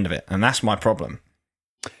by the end of it. And that's my problem.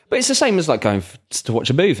 But it's the same as like going to watch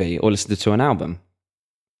a movie or listen to an album,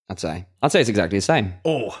 I'd say. I'd say it's exactly the same.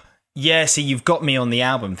 Oh, yeah, see, you've got me on the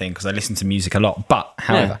album thing because I listen to music a lot. But,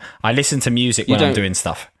 however, I listen to music when I'm doing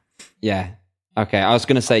stuff. Yeah. Okay, I was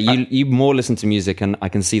going to say, you more listen to music, and I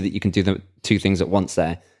can see that you can do the two things at once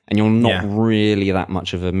there, and you're not really that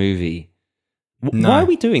much of a movie. No. Why are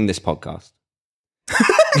we doing this podcast?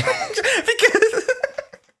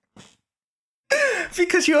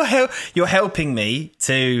 because you're helping me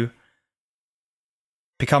to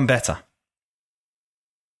become better.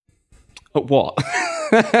 At what?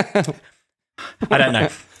 I don't know.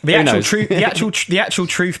 The actual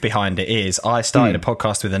truth behind it is I started a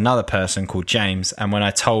podcast with another person called James, and when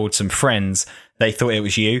I told some friends, they thought it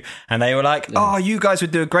was you, and they were like, "Oh, you guys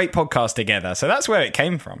would do a great podcast together." So that's where it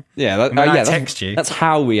came from. Yeah, I text you. That's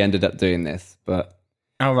how we ended up doing this. But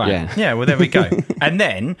oh right, yeah. Well, there we go. and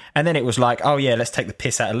then it was like, "Oh yeah, let's take the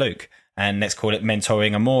piss out of Luke and let's call it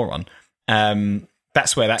mentoring a moron."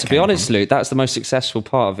 That's where that came from. To be honest, Luke, that's the most successful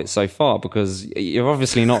part of it so far, because you're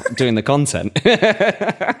obviously not doing the content.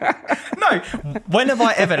 No, when have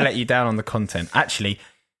I ever let you down on the content? Actually,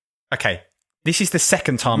 okay, this is the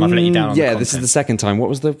second time I've let you down on the content. Yeah, this is the second time. What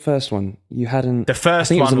was the first one? You hadn't... The first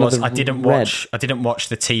one was I didn't watch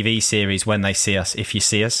the TV series When They See Us, If You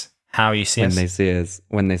See Us, How You See Us.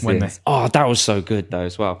 When They See Us. Oh, that was so good though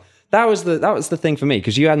as well. That was the thing for me,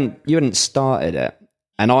 because you hadn't started it.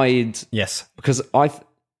 And because I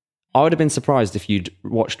would have been surprised if you'd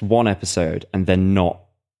watched one episode and then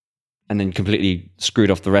completely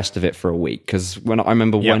screwed off the rest of it for a week. Because when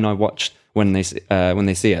I watched When They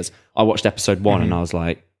See Us, I watched episode 1 and I was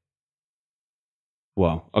like,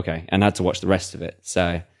 well, okay, and I had to watch the rest of it.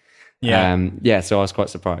 So so I was quite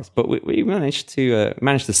surprised. But we managed to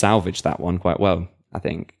salvage that one quite well, I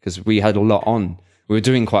think, because we had a lot on. We were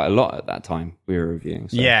doing quite a lot at that time we were reviewing.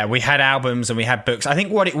 So. Yeah, we had albums and we had books. I think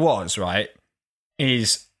what it was, right,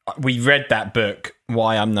 is we read that book,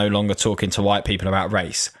 Why I'm No Longer Talking to White People About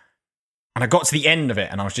Race. And I got to the end of it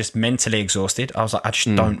and I was just mentally exhausted. I was like, I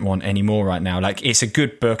just don't want any more right now. Like, it's a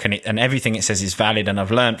good book and everything it says is valid and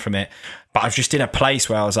I've learned from it. But I was just in a place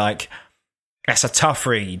where I was like, that's a tough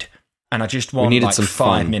read. And I just want like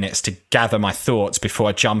 5 minutes to gather my thoughts before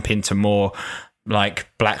I jump into more like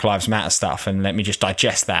Black Lives Matter stuff and let me just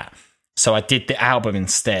digest that. So I did the album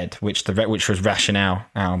instead, which was Rationale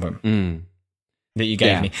album that you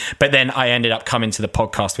gave me. But then I ended up coming to the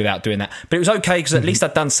podcast without doing that. But it was okay because at least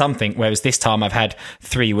I'd done something, whereas this time I've had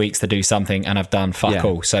 3 weeks to do something and I've done fuck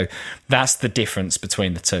all. So that's the difference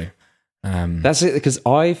between the two. That's it, because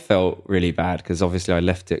I felt really bad because obviously I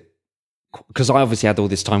left it because I obviously had all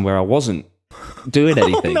this time where I wasn't doing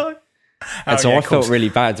anything. Oh, no. And so yeah, I of course. felt really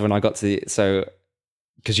bad when I got to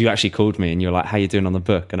because you actually called me and you were like, how you doing on the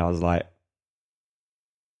book? And I was like,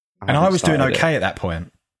 And I was doing started it. okay at that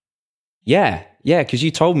point. Yeah, because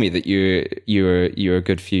you told me that you were a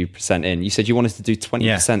good few percent in. You said you wanted to do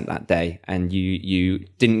 20% that day, and you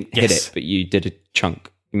didn't hit Yes. it, but you did a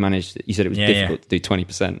chunk. You managed. You said it was Yeah, difficult to do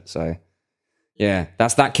 20%. So yeah,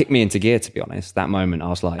 that kicked me into gear. To be honest, that moment I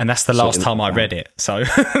was like, And that's the last time I read it. So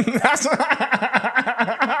that's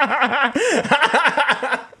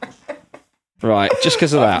right. Just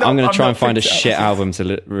because of that, I'm going I'm to try not and find a freaked out. shit album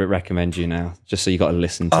to recommend you now, just so you got to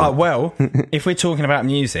listen to. Oh, well, if we're talking about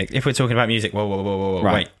music, whoa,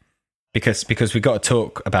 Right. wait. Because we've got to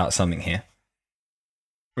talk about something here.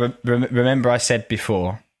 Remember I said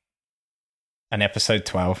before, in episode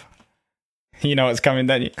 12, you know what's coming,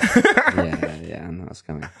 don't you? yeah, I know what's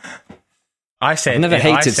coming. I said... I've never I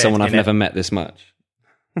hated said someone I've in never met this much.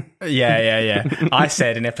 Yeah. I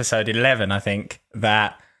said in episode 11, I think,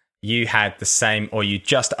 that you had the same, or you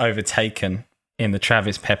just overtaken in the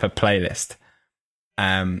Travis Pepper playlist,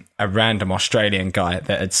 a random Australian guy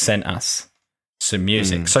that had sent us some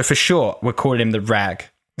music. So for sure, we'll call him the Rag.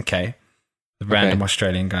 Okay. The random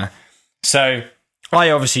Australian guy. So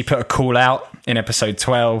I obviously put a call out in episode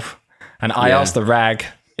 12, and I asked the Rag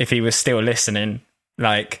if he was still listening,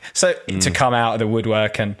 to come out of the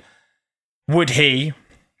woodwork, and would he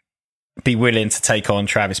be willing to take on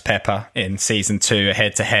Travis Pepper in season 2, a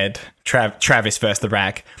head-to-head, Travis versus the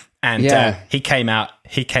Rag, and he came out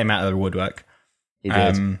of the woodwork. He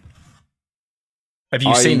did. Have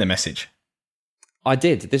you seen the message? I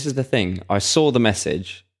did. This is the thing. I saw the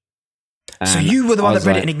message. So you were the one that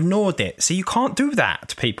read it and ignored it. So you can't do that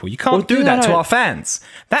to people. You can't do that to our fans.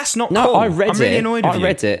 That's not cool. I read I'm really annoyed with you. I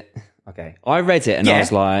read it. Okay. I read it and I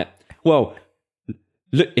was like, well,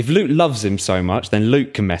 if Luke loves him so much, then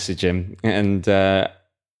Luke can message him. And I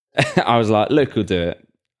was like, Luke will do it.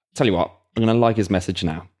 Tell you what, I'm going to like his message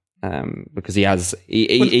now, because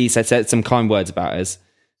he said some kind words about us.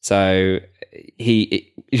 So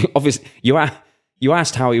he obviously you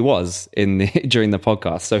asked how he was during the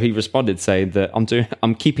podcast, so he responded saying that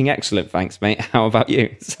I'm keeping excellent, thanks, mate. How about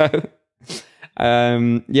you? So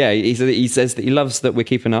he says that he loves that we're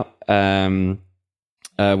keeping up.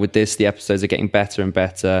 With this, the episodes are getting better and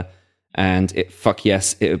better, and it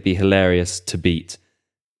would be hilarious to beat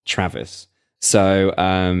Travis.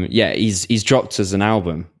 So he's dropped us an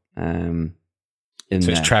album.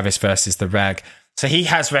 It's Travis versus the Rag. So he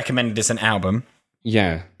has recommended us an album.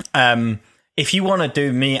 Yeah. If you want to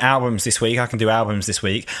do me albums this week, I can do albums this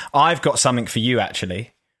week. I've got something for you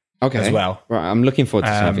actually. Okay. As well. Right. I'm looking forward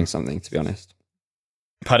to having something, to be honest.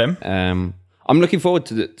 Pardon? I'm looking forward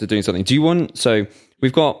to doing something. Do we want to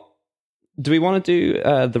do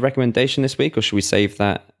the recommendation this week, or should we save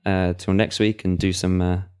that till next week and do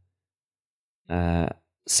some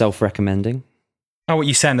self-recommending? Oh, what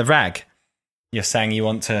you saying, the Rag? You're saying you're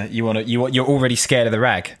already scared of the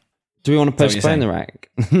Rag. Do we want to postpone the Rag?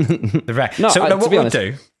 The Rag. No, so what we'll honest,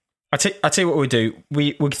 do, I'll tell you what we'll do.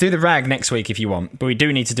 We'll do the Rag next week if you want, but we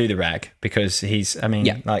do need to do the Rag because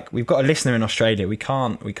we've got a listener in Australia. We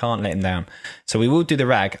can't let him down. So we will do the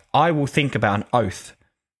Rag. I will think about an oath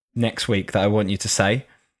next week that I want you to say,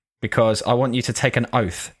 because I want you to take an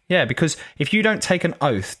oath. Yeah, because if you don't take an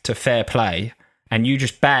oath to fair play and you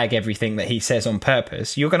just bag everything that he says on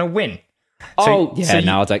purpose, you're going to win. No,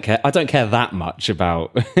 I don't care. I don't care that much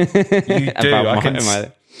about. You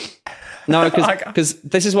do. No, because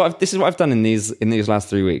this is what I've done in these last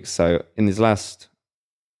 3 weeks. So in these last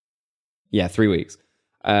 3 weeks,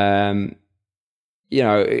 the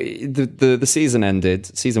season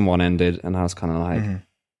ended, season 1 ended, and I was kind of like,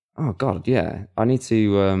 oh god, yeah, I need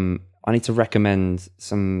to recommend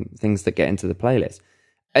some things that get into the playlist.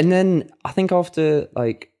 And then I think after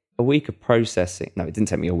like a week of processing, no, it didn't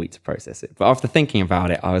take me a week to process it, but after thinking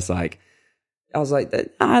about it, I was like,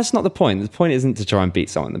 that's not the point. The point isn't to try and beat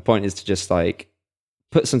someone. The point is to just like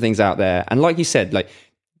put some things out there. And like you said, like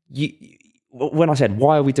when I said,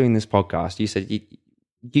 why are we doing this podcast? You said you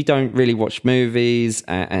don't really watch movies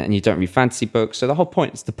and you don't read fantasy books. So the whole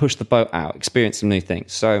point is to push the boat out, experience some new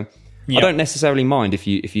things. So I don't necessarily mind if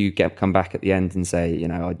you come back at the end and say,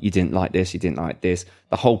 you didn't like this, you didn't like this.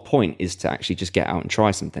 The whole point is to actually just get out and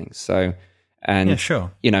try some things. So, and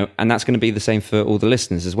sure. And that's going to be the same for all the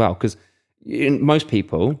listeners as well. Because most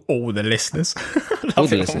people, all the listeners,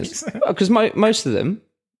 because most of them,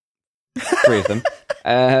 3 of them,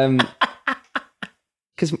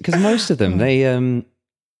 because most of them,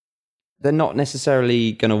 they're not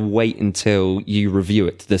necessarily going to wait until you review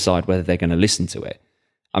it to decide whether they're going to listen to it.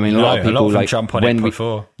 I mean, a lot of people them like jump on when it we,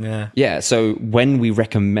 before. Yeah. yeah. So when we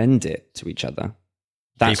recommend it to each other,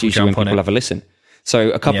 that's People usually when jump on people it. have a listen.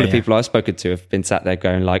 So a couple Yeah, of people I've spoken to have been sat there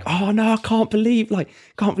going like, "Oh no, I can't believe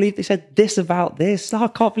they said this about this. Oh, I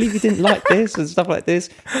can't believe you didn't like this and stuff like this."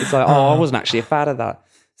 It's like, oh, I wasn't actually a fan of that.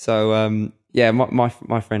 So yeah,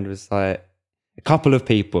 my friend was like, a couple of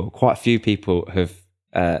people, quite a few people have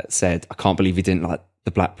said, "I can't believe you didn't like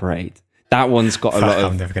the Black Parade." That one's got a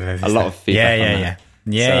lot of feedback.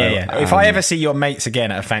 Yeah. If I ever see your mates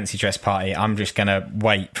again at a fancy dress party, I'm just gonna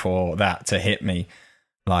wait for that to hit me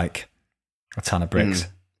like a ton of bricks.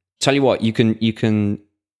 Tell you what, you can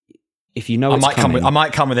if you know I it's might coming, I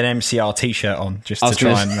might come with an MCR t-shirt on just to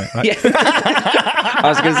try and. Yeah. I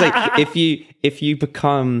was going to say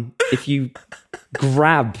if you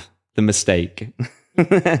grab the mistake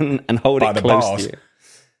and hold By it the close bars. to you,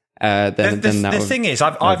 then that The would- thing is,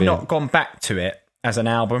 I've be not it. gone back to it as an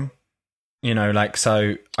album, you know, like,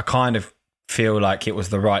 so I kind of feel like it was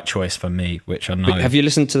the right choice for me, which I know. But have you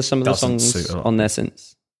listened to some of the doesn't songs suit a lot. on there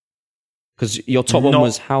since? Because your top one Not-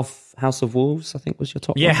 was House of Wolves, I think was your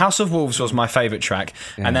top Yeah, one. House of Wolves was my favourite track.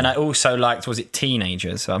 And then I also liked, was it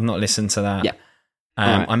Teenagers? I've not listened to that. Yeah.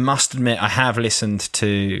 Alright. I must admit, I have listened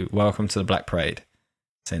to Welcome to the Black Parade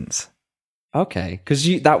since. Okay, because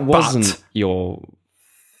that wasn't your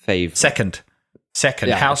favourite. Second.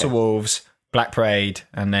 Yeah, House okay. of Wolves, Black Parade,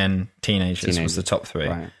 and then Teenagers was the top three.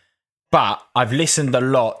 Right. But I've listened a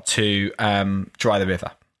lot to Dry the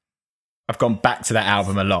River. I've gone back to that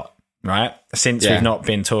album a lot, right? Since Yeah. we've not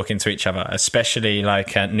been talking to each other, especially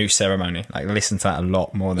like New Ceremony. Like, listen to that a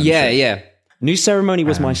lot more than Yeah, Should. yeah. New Ceremony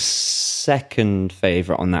was my second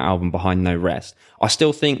favourite on that album behind No Rest. I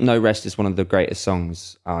still think No Rest is one of the greatest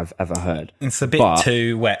songs I've ever heard. It's a bit But-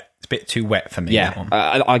 too wet. It's a bit too wet for me, that Yeah, one.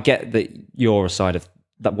 I get that you're a side of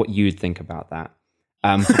that, what you'd think about that.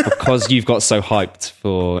 But because you've got so hyped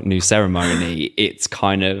for New Ceremony, it's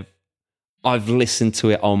kind of, I've listened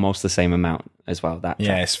to it almost the same amount as well. That Yeah,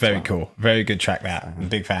 track it's as very well. cool. Very good track, that. I'm a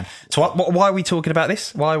big fan. So why are we talking about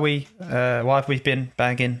this? Why have we been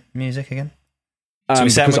bagging music again? So we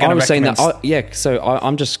said Because we're gonna I was saying that, recommend- so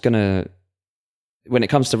I'm just going to, when it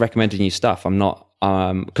comes to recommending you stuff, I'm not,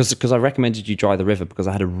 because I recommended you Dry the River because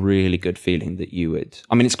I had a really good feeling that you would,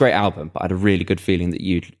 I mean, it's a great album, but I had a really good feeling that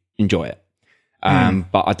you'd enjoy it.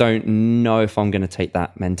 But I don't know if I'm going to take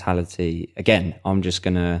that mentality again. I'm just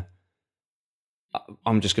going to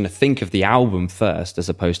think of the album first as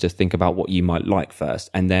opposed to think about what you might like first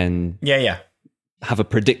and then Yeah. have a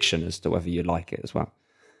prediction as to whether you like it as well.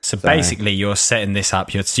 So basically, you're setting this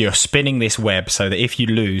up. You're spinning this web so that if you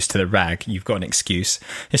lose to the rag, you've got an excuse.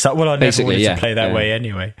 It's like, well, I never Basically, wanted yeah, to play that yeah. way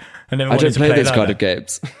anyway. I never I wanted don't to play this like kind that. of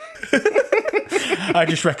games. I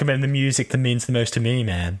just recommend the music that means the most to me,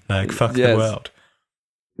 man. Like, fuck the Yes. world.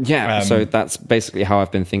 Yeah, so that's basically how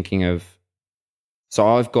I've been thinking of. So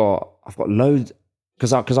I've got loads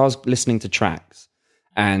because I was listening to tracks,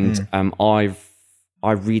 and I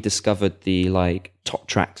rediscovered the like top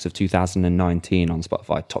tracks of 2019 on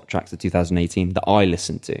Spotify, top tracks of 2018 that I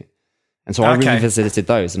listened to, and so I Okay. revisited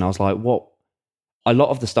those, and I was like, what? A lot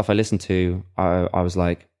of the stuff I listened to, I was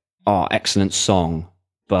like, oh, excellent song,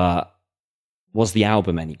 but was the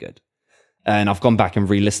album any good? And I've gone back and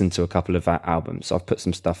re-listened to a couple of albums. So I've put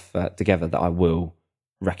some stuff together that I will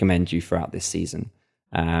recommend you throughout this season,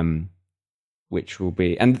 which will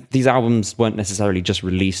be... And these albums weren't necessarily just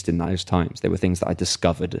released in those times. They were things that I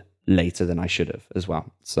discovered later than I should have as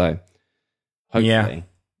well. So hopefully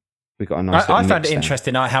we got a nice I little found mix it there.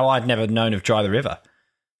 interesting how I'd never known of Dry the River.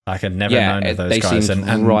 Like, I'd never Yeah, known of those they guys. seemed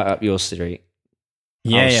And right up your street. I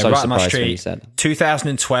yeah, was yeah, so right on my surprised when you street. said.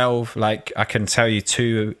 2012, like, I can tell you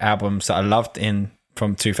two albums that I loved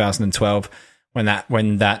from 2012 when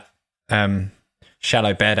that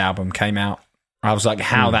Shallow Bed album came out. I was like,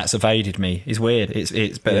 how that's evaded me is weird.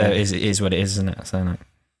 But Yeah. it is what it is, isn't it? So like,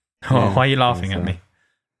 Yeah, why are you laughing it's, at me?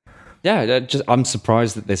 Yeah, I'm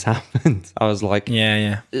surprised that this happened. I was like,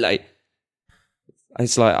 Yeah. like,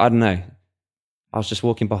 it's like, I don't know. I was just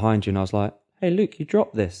walking behind you and I was like, hey, Luke, you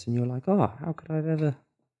dropped this. And you're like, oh, how could I have ever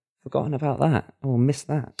forgotten about that or missed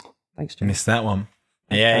that? Thanks, James. Missed that one.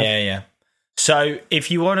 Yeah. So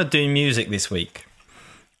if you want to do music this week,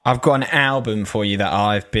 I've got an album for you that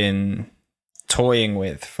I've been toying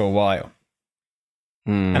with for a while.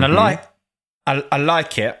 And I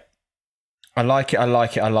like it. I like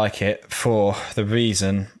it for the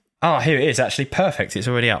reason. Oh, here it is, actually. Perfect. It's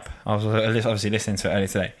already up. I was obviously listening to it earlier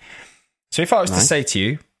today. So if I was to say to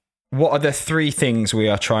you, what are the three things we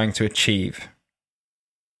are trying to achieve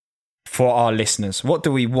for our listeners? What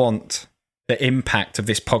do we want the impact of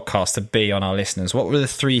this podcast to be on our listeners? What were the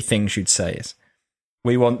three things you'd say is?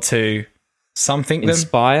 We want to something them.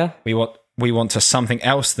 Inspire. We want to something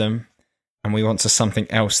else them, and we want to something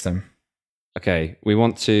else them. Okay, we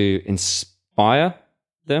want to inspire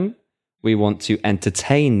them. We want to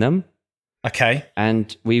entertain them. Okay.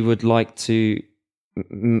 And we would like to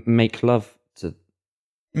make love to...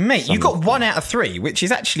 Mate, you got 1 out of 3, which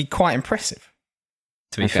is actually quite impressive,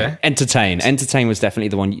 to be fair. Entertain. Entertain was definitely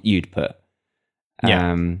the one you'd put.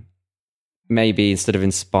 Yeah. Maybe instead of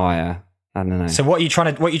inspire, I don't know. So what are you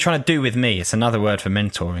trying to do with me? It's another word for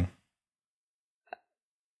mentoring.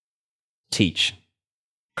 Teach.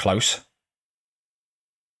 Close.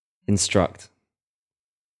 Instruct.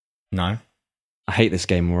 No. I hate this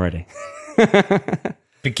game already.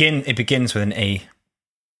 It begins with an E.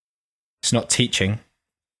 It's not teaching.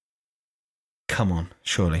 Come on,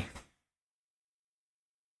 surely.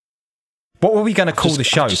 What were we going to call the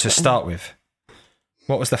show to start with?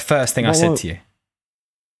 What was the first thing I said to you?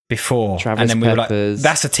 Before. Travis and then we were Peppers. like,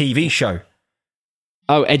 that's a TV show.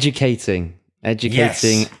 Oh, educating.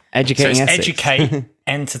 Educating. Yes. Educating So it's Essex. educate,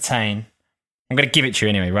 entertain. I'm going to give it to you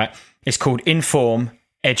anyway, right? It's called inform,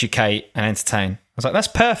 educate, and entertain. I was like, that's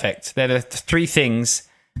perfect. They're the 3 things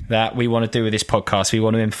that we want to do with this podcast. We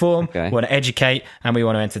want to inform, we want to educate, and we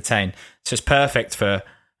want to entertain. So it's perfect for...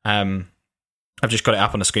 I've just got it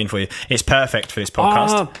up on the screen for you. It's perfect for this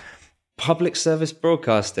podcast. Public service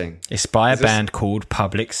broadcasting. It's by a band called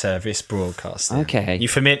Public Service Broadcasting. Okay. You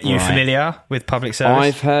familiar with Public Service?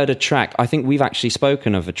 I've heard a track. I think we've actually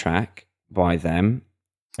spoken of a track by them.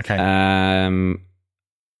 Okay.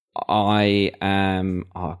 I am.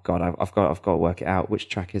 Oh God, I've got to work it out. Which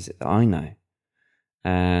track is it that I know?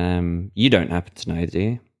 You don't happen to know, do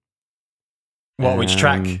you? What? Which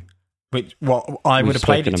track? What I would have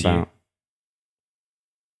played it to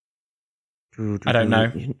you? I don't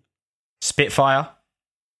know. Spitfire.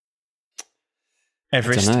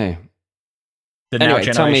 Everest. I don't know. The Now Anyway,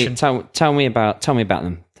 Generation. tell me about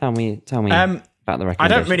them. Tell me about the record. I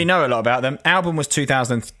don't really know a lot about them. Album was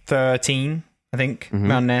 2013, I think,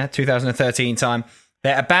 around there, 2013 time.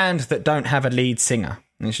 They're a band that don't have a lead singer.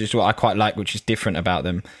 This is what I quite like, which is different about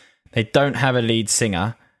them. They don't have a lead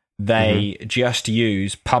singer. They just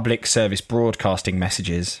use public service broadcasting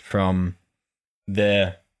messages from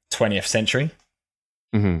the 20th century.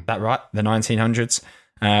 Is that right? The 1900s.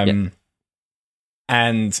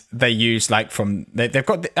 And they use they've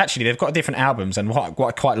got different albums, and what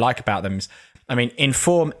I quite like about them is, I mean,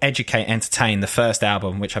 Inform, Educate, Entertain, the first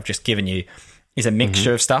album, which I've just given you, is a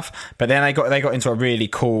mixture of stuff. But then they got into a really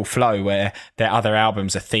cool flow where their other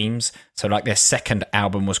albums are themes. So like their second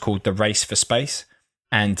album was called The Race for Space,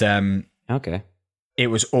 and it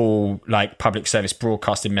was all like public service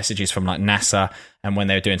broadcasting messages from like NASA and when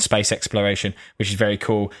they were doing space exploration, which is very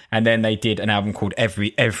cool. And then they did an album called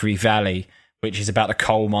Every Valley, which is about the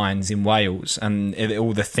coal mines in Wales, and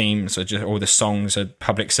all the themes are just all the songs are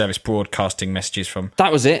public service broadcasting messages from. That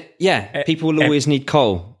was it. Yeah, people will always need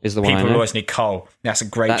coal. Is the one. People I know. will always need coal. That's a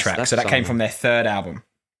great track. So that came from their third album.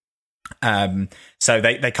 So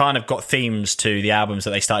they kind of got themes to the albums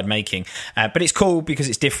that they started making, but it's cool because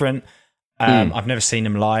it's different. I've never seen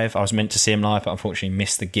them live. I was meant to see them live, but unfortunately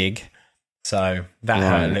missed the gig, so that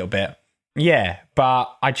hurt a little bit. Yeah,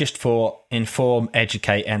 but I just thought inform,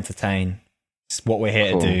 educate, entertain. It's what we're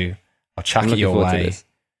here to do. I'll chuck it your way.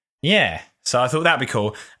 Yeah, so I thought that'd be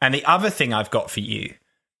cool. And the other thing I've got for you, do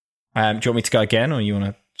you want me to go again, or you want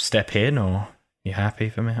to step in, or you happy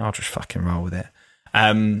for me? I'll just fucking roll with it.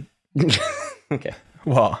 Okay.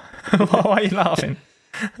 What? Why are you laughing?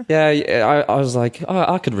 Yeah, I was like,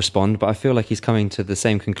 I could respond, but I feel like he's coming to the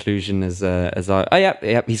same conclusion as I. Oh,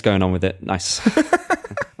 yep, he's going on with it. Nice.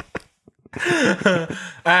 Go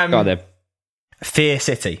on then. Fear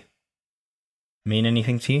City. Mean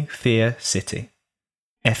anything to you? Fear City.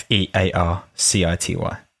 FEARCITY.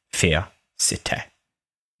 Fear City.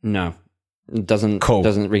 No, it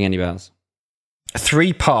doesn't ring any bells. A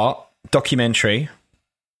 3-part documentary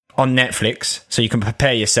on Netflix, so you can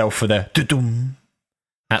prepare yourself for the doo-doom.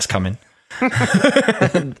 That's coming.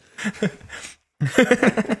 The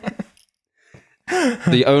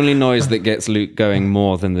only noise that gets Luke going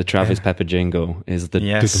more than the Travis Pepper jingle is the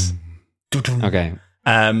doo-doom. Okay.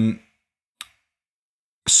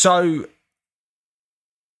 So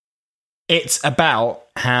it's about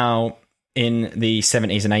how in the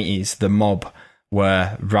 70s and 80s the mob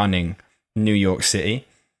were running New York City.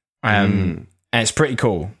 And it's pretty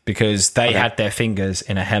cool because they had their fingers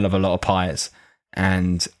in a hell of a lot of pies,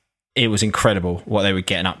 and it was incredible what they were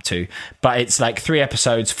getting up to. But it's like 3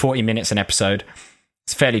 episodes, 40 minutes an episode.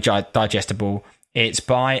 It's fairly digestible. It's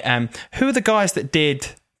by who are the guys that did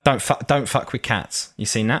Don't Fuck with Cats? You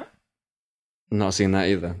seen that? Not seen that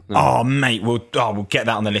either. No. Oh, mate, we'll get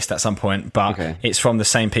that on the list at some point. But it's from the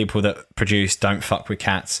same people that produce Don't Fuck with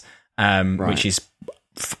Cats, which is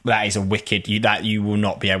that is a wicked. You will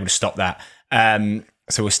not be able to stop that.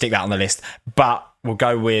 So we'll stick that on the list. But we'll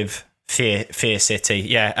go with Fear City.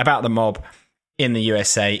 Yeah, about the mob in the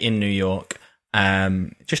USA, in New York.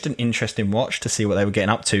 Just an interesting watch to see what they were getting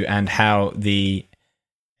up to and how the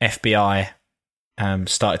FBI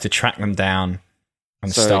started to track them down.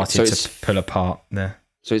 And started to pull apart the.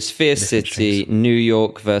 So it's Fear City, New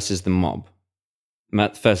York versus the mob,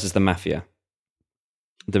 versus the mafia.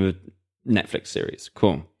 The Netflix series,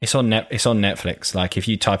 cool. It's on Netflix. Like if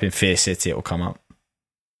you type in Fear City, it will come up.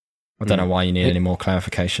 I don't know why you need any more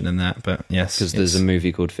clarification than that, but yes, because there's a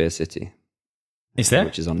movie called Fear City. Is there?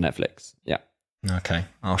 Which is on Netflix. Yeah. Okay,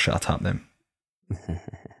 I'll shut up then.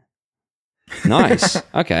 Nice.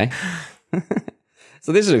 Okay.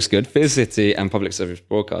 So this looks good. Fear City and public service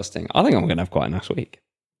broadcasting. I think I'm going to have quite a nice week.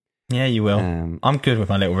 Yeah, you will. I'm good with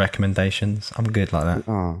my little recommendations. I'm good like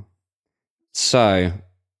that. Oh. So,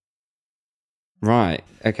 right.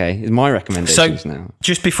 Okay. My recommendations now.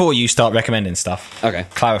 Just before you start recommending stuff, okay,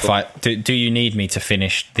 clarify. Cool. Do you need me to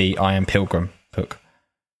finish the I Am Pilgrim book?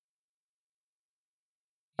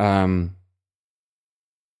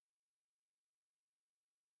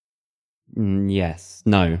 Yes.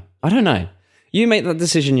 No. I don't know. You make that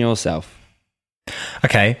decision yourself.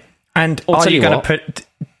 Okay. And are you going to put...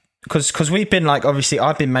 Because we've been like, obviously,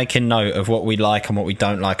 I've been making note of what we like and what we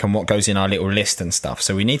don't like and what goes in our little list and stuff.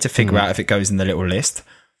 So we need to figure out if it goes in the little list.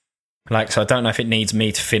 Like, so I don't know if it needs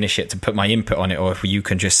me to finish it to put my input on it, or if you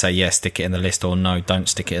can just say, yes, stick it in the list, or no, don't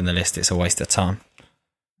stick it in the list. It's a waste of time.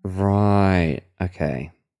 Right.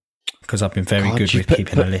 Okay. Because I've been very good with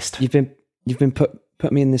keeping a list. You've been put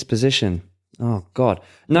me in this position. Oh God!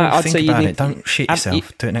 No, I'd say you need. Don't shit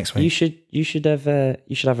yourself. Do it next week. You should have a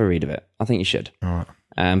read of it. I think you should. All right.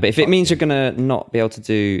 But if it means you're gonna not be able to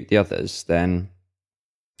do the others, then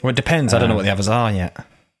well, it depends. I don't know what the others are yet.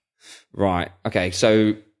 Right. Okay.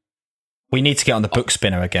 So we need to get on the book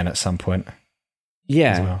spinner again at some point.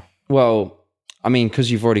 Yeah. Well, I mean,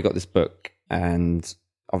 because you've already got this book, and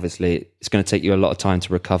obviously it's going to take you a lot of time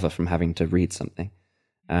to recover from having to read something.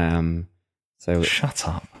 So shut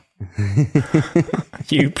up.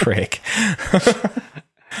 You prick.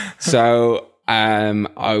 So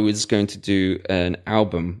I was going to do an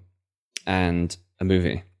album and a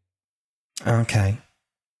movie. Okay.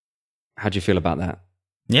 How do you feel about that?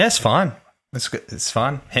 Yeah, it's fine. It's good. It's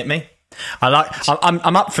fine. Hit me.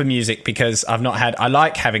 I'm up for music because I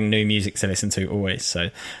like having new music to listen to always.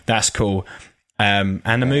 So that's cool. And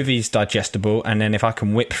the movie's digestible. And then if I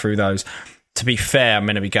can whip through those. To be fair, I'm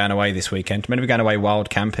going to be going away this weekend. I'm going to be going away wild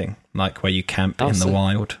camping, like where you camp in the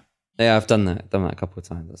wild. Yeah, I've done that. Done that a couple of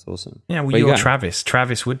times. That's awesome. Yeah, well, you're Travis.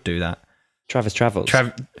 Travis would do that. Travis travels.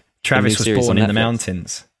 Travis was born in the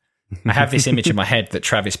mountains. I have this image in my head that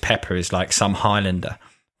Travis Pepper is like some Highlander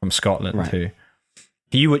from Scotland who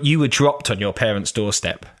you were dropped on your parents'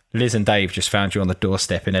 doorstep. Liz and Dave just found you on the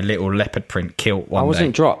doorstep in a little leopard print kilt one day. I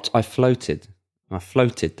wasn't dropped. I floated. I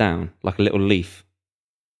floated down like a little leaf.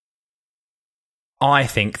 I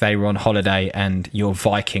think they were on holiday and your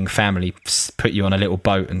Viking family put you on a little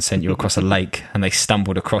boat and sent you across a lake and they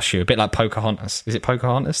stumbled across you, a bit like Pocahontas. Is it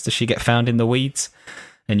Pocahontas? Does she get found in the weeds?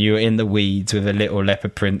 And you were in the weeds with a little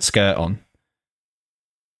leopard print skirt on.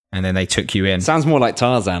 And then they took you in. Sounds more like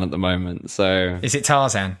Tarzan at the moment. So is it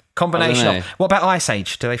Tarzan? Combination of... What about Ice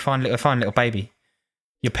Age? Do they find little baby?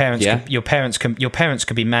 Your parents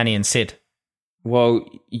could be Manny and Sid. Well,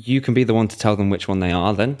 you can be the one to tell them which one they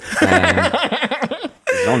are then.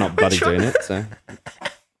 I'm not bloody doing it, so.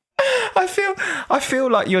 I feel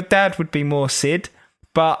like your dad would be more Sid,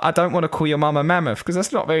 but I don't want to call your mum a mammoth because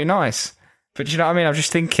that's not very nice. But do you know what I mean? I'm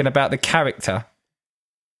just thinking about the character.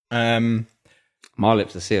 My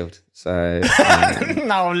lips are sealed, so.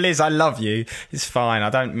 No, Liz, I love you. It's fine.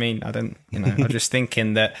 I'm just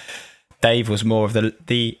thinking that Dave was more of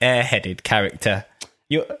the airheaded character.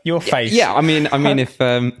 Your face. Yeah, I mean, if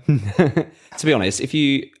to be honest,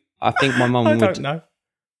 I think my mum would. I don't know.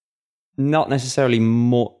 Not necessarily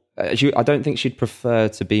more. I don't think she'd prefer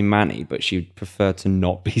to be Manny, but she'd prefer to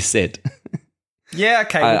not be Sid. Yeah,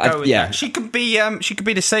 okay, we'll go with that. She could be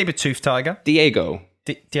the saber-toothed tiger. Diego.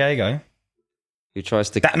 Diego. Who tries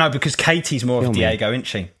to... No, because Katie's more of Diego, isn't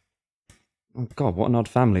she? Oh, God, what an odd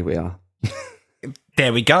family we are.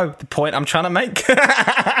 There we go. The point I'm trying to make.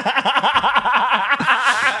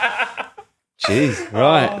 Jeez,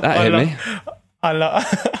 right, that hit me. I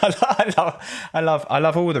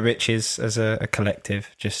love all the riches as a collective.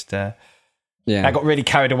 Just I got really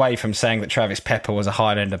carried away from saying that Travis Pepper was a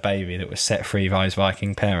Highlander baby that was set free by his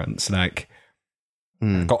Viking parents. Like,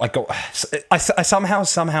 I somehow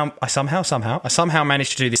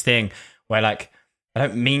managed to do this thing where like I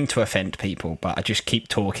don't mean to offend people, but I just keep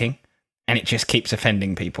talking, and it just keeps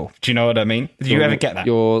offending people. Do you know what I mean? Did you ever get that?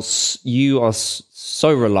 You are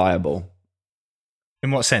so reliable.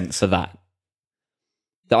 In what sense? For that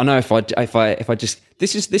I know if I just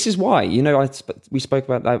this is why, you know, we spoke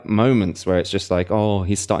about that moments where it's just like, oh,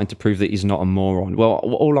 he's starting to prove that he's not a moron. Well,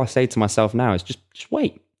 all I say to myself now is just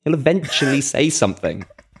wait. He'll eventually say something.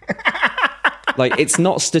 Like, it's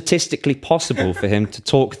not statistically possible for him to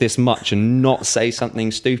talk this much and not say something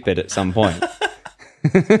stupid at some point.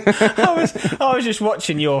 I was just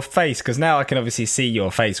watching your face, because now I can obviously see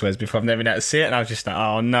your face, whereas before I've never been able to see it, and I was just like,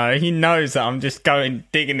 oh no, he knows that I'm just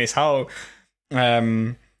digging this hole.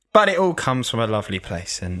 But it all comes from a lovely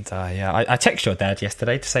place, and I texted your dad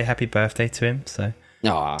yesterday to say happy birthday to him, so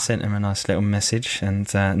I sent him a nice little message,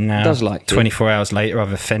 and now 24 hours later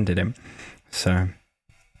I've offended him. So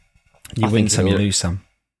you win some, you lose some.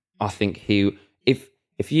 I think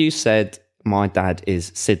if you said my dad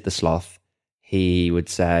is Sid the Sloth, he would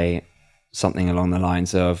say something along the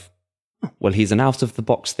lines of, well, he's an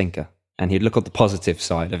out-of-the-box thinker, and he'd look at the positive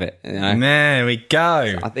side of it. You know? There we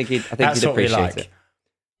go. I think he'd That's what we appreciate like. it.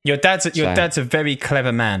 Your dad's a very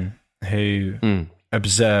clever man who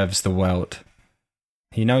observes the world.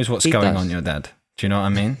 He knows what's going on, your dad. Do you know what I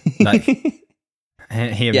mean? Like,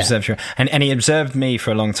 he observes you. And he observed me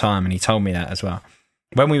for a long time, and he told me that as well.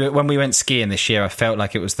 When we went skiing this year, I felt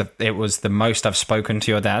like it was the most I've spoken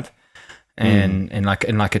to your dad in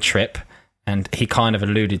like a trip. And he kind of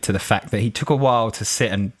alluded to the fact that he took a while to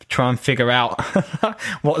sit and try and figure out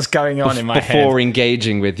what was going on in my head. Before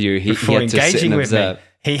engaging with you, he had to sit and observe.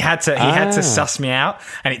 He had to suss me out,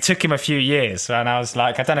 and it took him a few years. And I was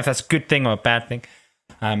like, I don't know if that's a good thing or a bad thing.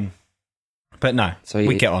 But no,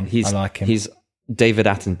 we get on. I like him. He's David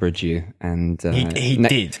Attenborough you, and he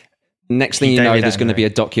did. Next thing you know, there's going to be a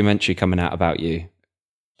documentary coming out about you,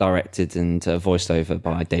 directed and voiced over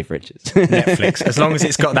by Dave Richards. Netflix. As long as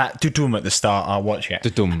it's got that dudum at the start, I'll watch it.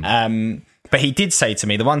 Dudum. But he did say to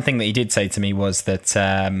me, the one thing that he did say to me was that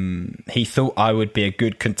he thought I would be a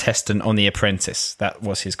good contestant on The Apprentice. That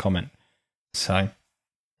was his comment. So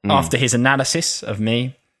after his analysis of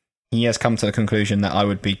me, he has come to the conclusion that I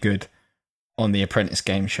would be good on The Apprentice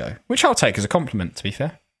game show, which I'll take as a compliment, to be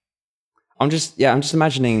fair. I'm just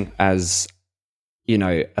imagining as, you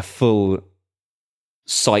know, a full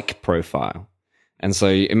psych profile. And so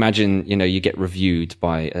imagine, you know, you get reviewed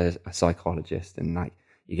by a psychologist, and like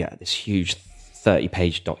you get this huge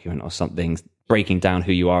 30-page document or something breaking down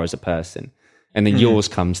who you are as a person. And then yours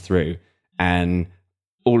comes through, and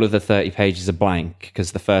all of the 30 pages are blank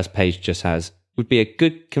because the first page just has, would be a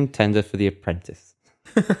good contender for The Apprentice.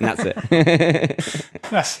 And that's it.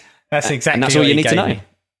 That's exactly and that's all you need to know.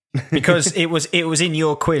 Because it was in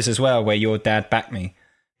your quiz as well, where your dad backed me,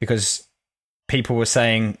 because people were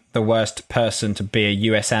saying the worst person to be a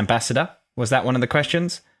US ambassador. Was that one of the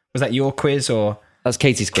questions? Was that your quiz or? That's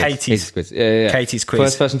Katie's quiz. Katie's quiz. Yeah. Katie's quiz.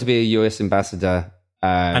 First person to be a US ambassador.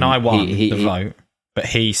 And I won the vote, but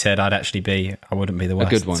he said I wouldn't be the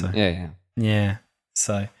worst. A good one. So. Yeah.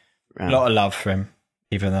 So a lot of love for him,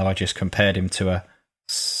 even though I just compared him to a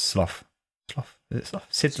sloth. Is it sloth?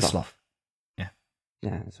 Sid the Sloth. Yeah,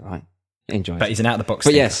 that's all right. Enjoy. But he's an out-of-the-box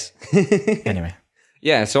But thinker. yes. Anyway.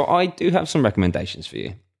 Yeah, so I do have some recommendations for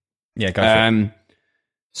you. Yeah, go for it.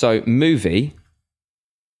 So, movie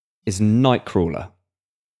is Nightcrawler.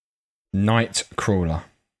 Nightcrawler.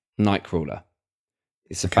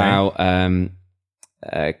 It's about a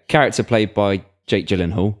character played by Jake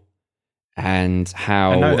Gyllenhaal, and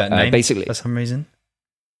how I know that name basically for some reason.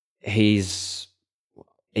 He's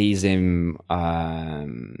in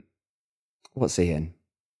what's he in?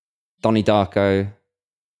 Donnie Darko,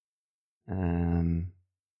 Prince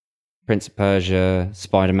of Persia,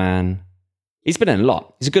 Spider-Man. He's been in a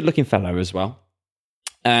lot. He's a good-looking fellow as well.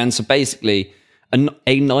 And so basically, a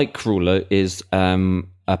Nightcrawler is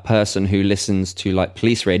a person who listens to like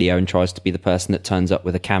police radio and tries to be the person that turns up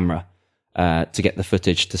with a camera to get the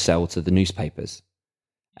footage to sell to the newspapers.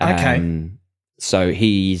 Okay. So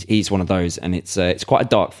he's one of those, and it's quite a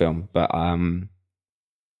dark film, but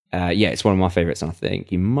it's one of my favorites, and I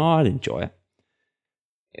think you might enjoy it.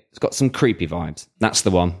 It's got some creepy vibes. That's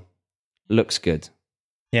the one. Looks good.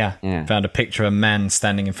 Yeah. Found a picture of a man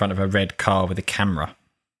standing in front of a red car with a camera.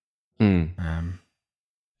 And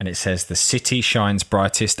it says, "The city shines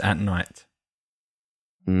brightest at night."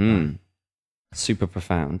 Super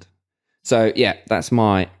profound. So, yeah, that's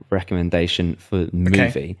my recommendation for the movie.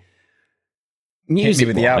 Okay. Music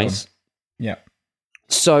with the album. Yeah.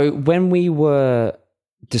 So, when we were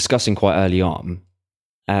discussing quite early on,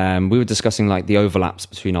 we were discussing like the overlaps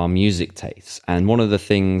between our music tastes, and one of the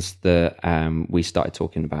things that we started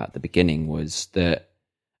talking about at the beginning was that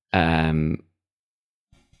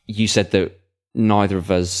you said that neither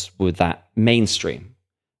of us were that mainstream,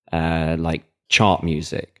 like chart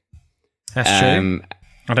music. That's true.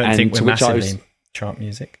 I don't think we're massively chart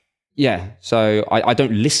music. Yeah, so I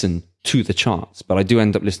don't listen to the charts, but I do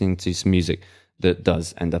end up listening to some music that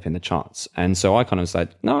does end up in the charts. And so I kind of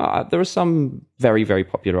said, no, there are some very, very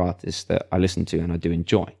popular artists that I listen to and I do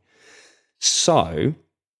enjoy. So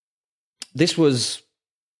this was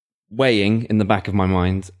weighing in the back of my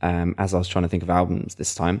mind as I was trying to think of albums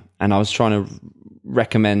this time. And I was trying to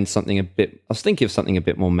recommend something I was thinking of something a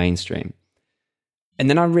bit more mainstream. And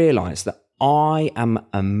then I realized that I am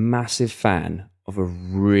a massive fan of a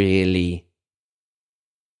really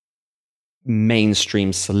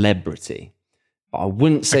mainstream celebrity. But I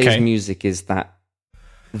wouldn't say his music is that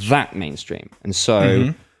mainstream. And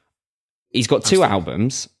so he's got two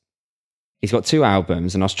albums. He's got two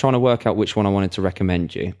albums, and I was trying to work out which one I wanted to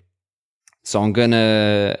recommend you. So I'm going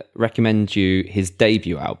to recommend you his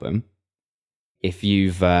debut album, if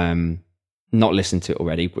you've not listened to it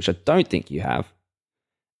already, which I don't think you have.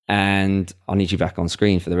 And I'll need you back on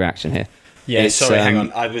screen for the reaction here. Yeah, sorry, hang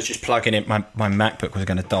on. I was just plugging in. My MacBook was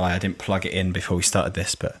going to die. I didn't plug it in before we started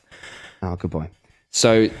this, but... Oh, good boy.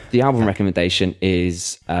 So the album recommendation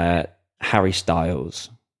is Harry Styles.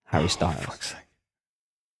 Harry Styles. For fuck's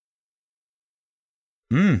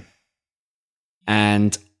sake.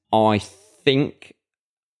 And I think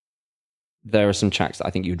there are some tracks that I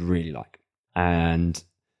think you'd really like. And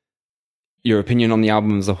your opinion on the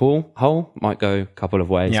album as a whole might go a couple of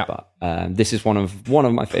ways, but this is one of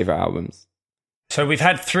my favorite albums. So we've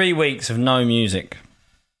had 3 weeks of no music.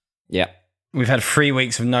 Yeah. We've had 3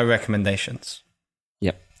 weeks of no recommendations.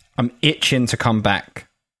 Yep. I'm itching to come back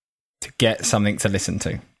to get something to listen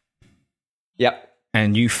to. Yep.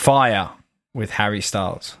 And you fire with Harry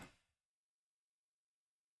Styles.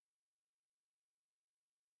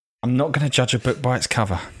 I'm not going to judge a book by its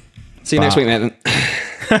cover. See you next week, Nathan.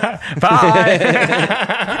 Bye.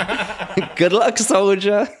 Good luck,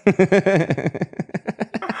 soldier.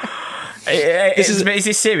 Is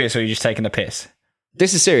this serious, or are you just taking a piss?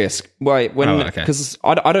 This is serious. Why? Okay. Because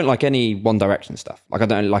I don't like any One Direction stuff. Like I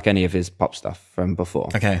don't like any of his pop stuff from before.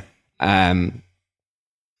 Okay.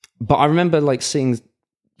 But I remember like seeing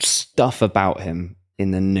stuff about him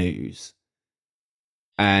in the news,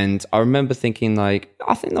 and I remember thinking like,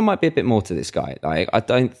 I think there might be a bit more to this guy. Like I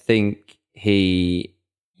don't think he's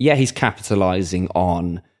capitalizing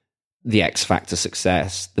on the X Factor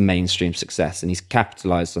success, the mainstream success, and he's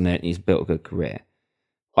capitalized on it and he's built a good career.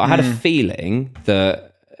 But I had a feeling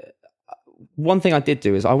that one thing I did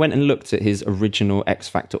do is I went and looked at his original X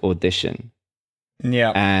Factor audition.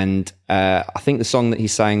 Yeah. And I think the song that he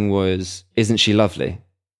sang was Isn't She Lovely?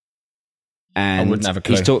 And I wouldn't have a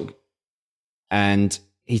clue.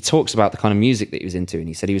 He talks about the kind of music that he was into, and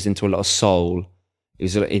he said he was into a lot of soul. He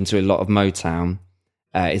was into a lot of Motown.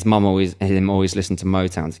 His mum always listened to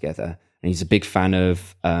Motown together, and he's a big fan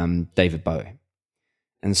of David Bowie.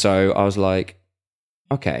 And so I was like,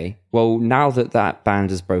 okay, well, now that band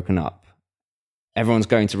has broken up, everyone's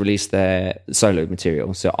going to release their solo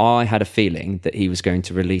material. So I had a feeling that he was going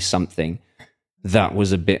to release something that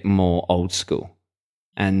was a bit more old school.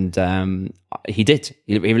 And he did.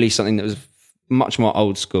 He released something that was much more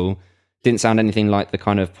old school. Didn't sound anything like the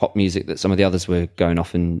kind of pop music that some of the others were going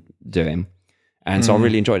off and doing. And so I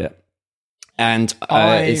really enjoyed it. And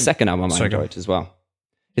his second album I enjoyed as well.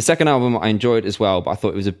 His second album I enjoyed as well, but I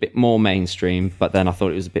thought it was a bit more mainstream, but then I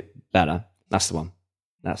thought it was a bit better. That's the one.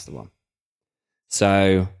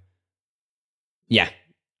 So, yeah.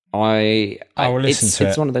 I will listen to it.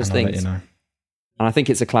 It's one of those things. You know. And I think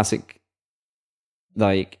it's a classic,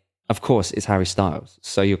 like, of course, it's Harry Styles.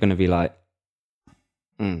 So you're going to be like,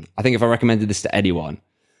 I think if I recommended this to anyone,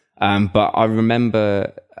 but I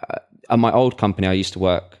remember at my old company I used to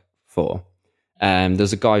work for, there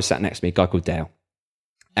was a guy who sat next to me, a guy called Dale.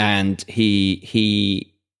 And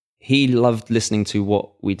he loved listening to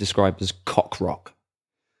what we described as cock rock,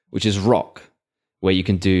 which is rock where you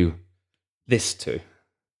can do this to,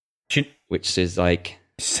 which is like...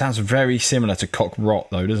 It sounds very similar to cock rot,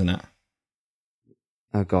 though, doesn't it?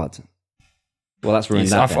 Oh, God. Well, that's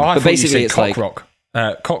ruined I that. but basically, it's like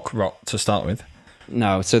cock rot to start with.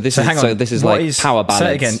 No, so this is like power ballads.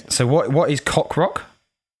 Say it again. So what is cock rock?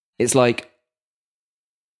 It's like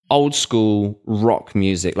old school rock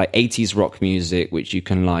music, like 80s rock music, which you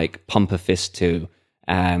can like pump a fist to.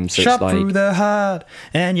 So Shot it's like, through the heart,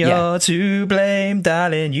 and you're to blame,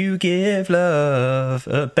 darling. You give love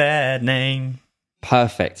a bad name.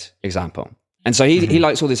 Perfect example. And so he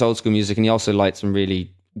likes all this old school music, and he also liked some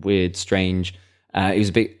really weird, strange. He was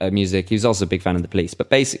a big music. He was also a big fan of the Police. But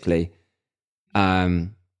basically,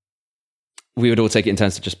 we would all take it in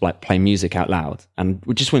turns to just like play music out loud, and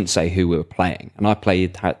we just wouldn't say who we were playing. And I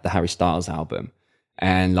played the Harry Styles album,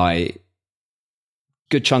 and like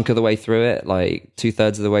good chunk of the way through it, like 2/3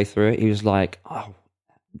 of the way through it, he was like, "Oh,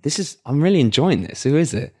 I'm really enjoying this. Who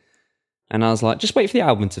is it?" And I was like, "Just wait for the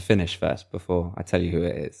album to finish first before I tell you who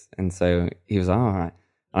it is." And so he was like, "All right."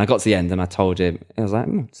 And I got to the end and I told him, I was like,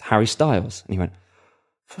 "It's Harry Styles." And he went,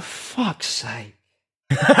 "For fuck's sake."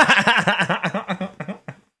 He's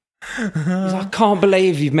like, "I can't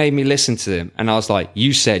believe you've made me listen to him." And I was like,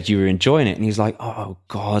 "You said you were enjoying it." And he's like, "Oh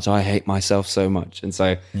God, I hate myself so much." And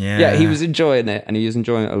so, yeah, he was enjoying it, and he was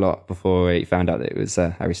enjoying it a lot before he found out that it was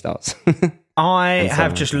Harry Styles. I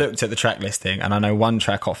have just looked at the track listing, and I know one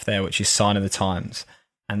track off there, which is Sign of the Times.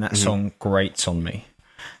 And that song grates on me.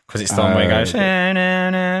 Because it's the one where it goes,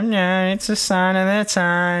 it's a sign of the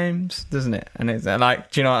times, doesn't it? And it's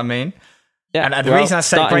like, do you know what I mean? Yeah. And the reason I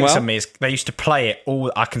say it grates on me is they used to play it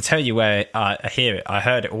all. I can tell you where I hear it. I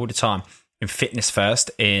heard it all the time in Fitness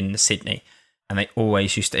First in Sydney. And it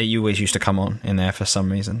always used to come on in there for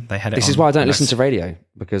some reason. They had it. This is why I don't listen to radio,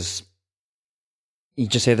 because you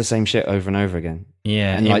just hear the same shit over and over again.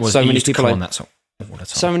 Yeah. And like so many people on that song all the time.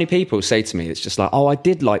 So many people say to me, it's just like, "Oh, I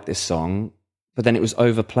did like this song, but then it was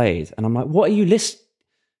overplayed." And I'm like, "What are you listening?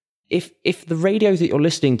 If the radio that you're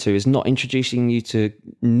listening to is not introducing you to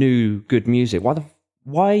new good music, why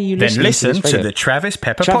are you listening? Then listen to, to the Travis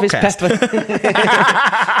Pepper podcast. Pepper.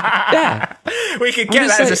 Yeah, we could get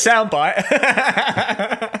that as a soundbite.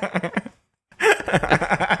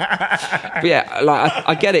 But yeah, like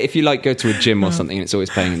I get it if you like go to a gym or something and it's always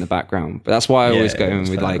playing in the background. But that's why I always go in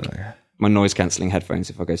with like my noise cancelling headphones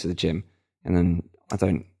if I go to the gym, and then I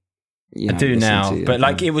don't. I do now, but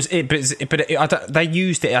like they used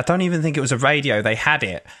it. I don't even think it was a radio. They had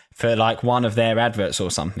it for like one of their adverts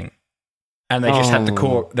or something, and they just had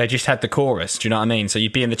the They just had the chorus. Do you know what I mean? So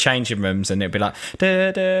you'd be in the changing rooms, and it'd be like,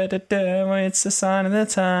 da, da, da, da, "It's the sign of the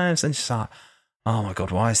times," and just like, oh my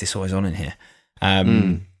God, why is this always on in here?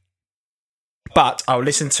 But I'll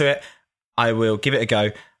listen to it. I will give it a go.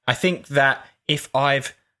 I think that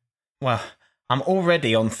I'm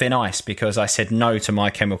already on thin ice because I said no to My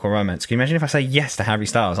Chemical Romance. Can you imagine if I say yes to Harry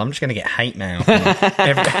Styles? I'm just going to get hate mail from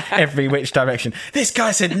every which direction. This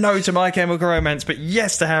guy said no to My Chemical Romance, but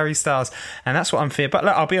yes to Harry Styles. And that's what I'm fearing. But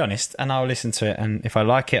look, I'll be honest, and I'll listen to it. And if I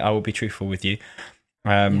like it, I will be truthful with you.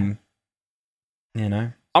 You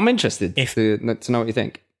know, I'm interested to know what you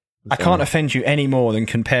think. I can't offend you any more than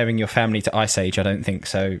comparing your family to Ice Age, I don't think.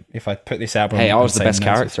 So if I put this album... Hey, I was the best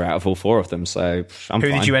character out of all four of them, so I'm fine.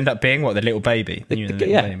 Who did you end up being? What, the little baby?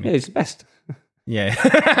 Yeah, he's the best. Yeah.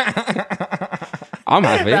 I'm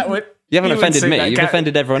happy. You haven't offended me. You've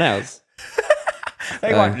offended everyone else.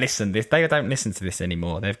 They won't listen. They don't listen to this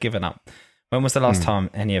anymore. They've given up. When was the last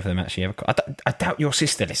time any of them actually ever... I doubt your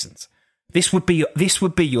sister listens. This would be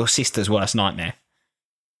your sister's worst nightmare.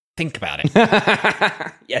 Think about it.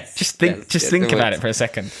 Yes. Just think about it for a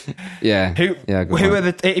second. Yeah. Who are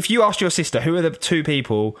if you asked your sister who are the two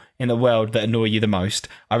people in the world that annoy you the most,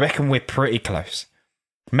 I reckon we're pretty close.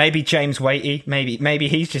 Maybe James Waity, maybe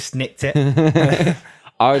he's just nicked it.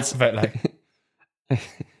 I would but like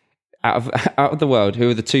out of the world, who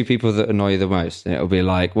are the two people that annoy you the most? And it'll be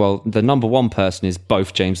like, well, the number one person is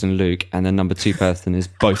both James and Luke, and the number two person is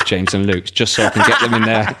both James and Luke, just so I can get them in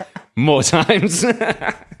there more times.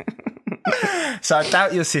 So I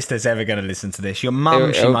doubt your sister's ever going to listen to this. Your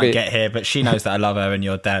mum, she might get here, but she knows that I love her, and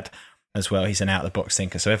your dad as well. He's an out-of-the-box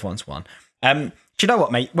thinker, so everyone's won. Do you know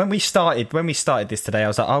what, mate? When we started this today, I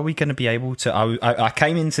was like, are we going to be able to... I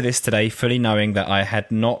came into this today fully knowing that I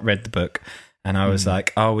had not read the book, and I was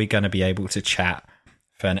like, are we going to be able to chat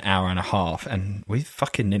for an hour and a half? And we've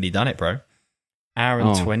fucking nearly done it, bro. Hour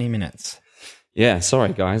and 20 minutes. Yeah,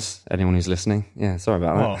 sorry, guys. Anyone who's listening. Yeah, sorry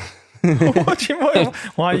about that.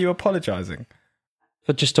 Why are you apologising?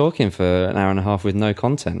 For just talking for an hour and a half with no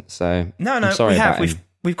content. So no, I'm sorry we have. about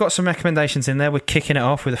We've got some recommendations in there. We're kicking it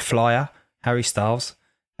off with a flyer, Harry Styles,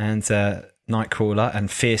 and Nightcrawler, and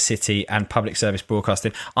Fear City, and Public Service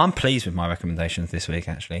Broadcasting. I'm pleased with my recommendations this week.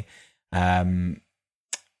 Actually,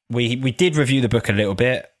 we did review the book a little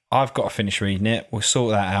bit. I've got to finish reading it. We'll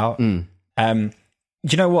sort that out.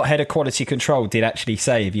 Do you know what Head of Quality Control did actually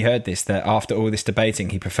say? Have you heard this? That after all this debating,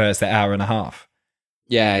 he prefers the hour and a half.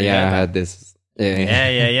 Yeah, I heard this.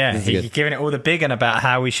 Yeah. He's giving it all the big one about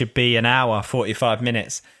how we should be an hour, 45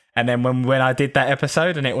 minutes. And then when I did that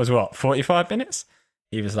episode and it was 45 minutes?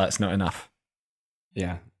 He was like, it's not enough.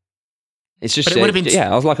 Yeah. It's just, But it would have been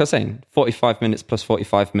I was saying, 45 minutes plus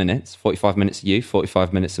 45 minutes, 45 minutes of you,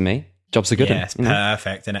 45 minutes of me. Job's a good one. Yeah, it's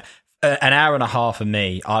perfect, isn't it? An hour and a half of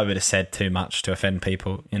me, I would have said too much to offend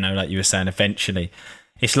people. Like you were saying, eventually.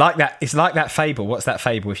 It's like that fable. What's that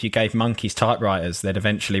fable? If you gave monkeys typewriters, they'd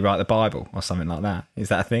eventually write the Bible or something like that. Is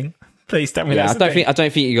that a thing? Please tell me. Yeah, I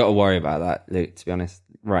don't think you got to worry about that, Luke. To be honest,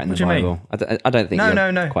 writing the Bible. I don't think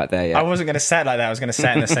you're quite there yet. I wasn't going to say it like that. I was going to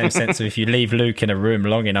say it in the same sense of if you leave Luke in a room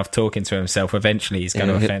long enough talking to himself, eventually he's going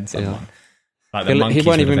to offend someone. Like he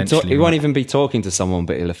won't even be talking to someone,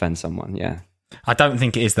 but he'll offend someone. Yeah. I don't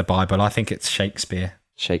think it is the Bible. I think it's Shakespeare.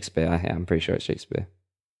 I'm pretty sure it's Shakespeare.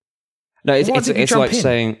 No, it's like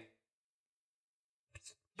saying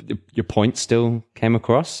your point still came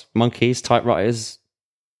across. Monkeys, typewriters.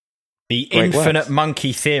 The infinite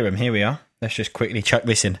monkey theorem. Here we are. Let's just quickly chuck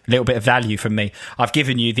this in. A little bit of value from me. I've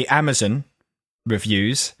given you the Amazon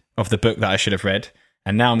reviews of the book that I should have read,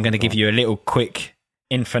 and now I'm going to give you a little quick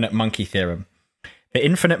infinite monkey theorem. The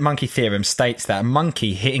infinite monkey theorem states that a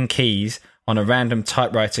monkey hitting keys on a random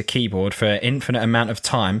typewriter keyboard for an infinite amount of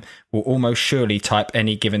time will almost surely type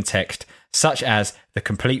any given text, such as the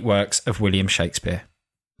complete works of William Shakespeare.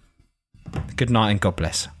 Good night and God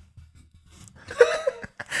bless.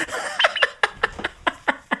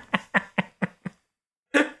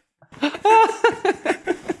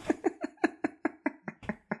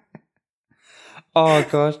 Oh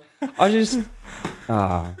gosh,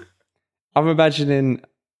 I'm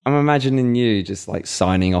imagining you just like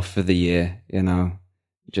signing off for the year,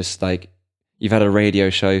 just like you've had a radio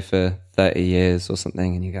show for 30 years or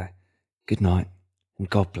something, and you go, good night and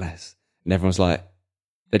God bless, and everyone's like,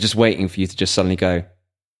 they're just waiting for you to just suddenly go,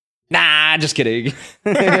 nah, just kidding.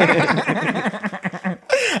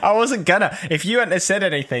 I wasn't gonna. If you hadn't said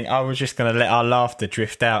anything, I was just gonna let our laughter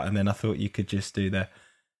drift out, and then I thought you could just do the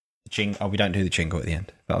jingle. Oh, we don't do the jingle at the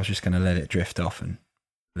end, but I was just gonna let it drift off and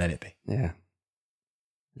let it be. Yeah.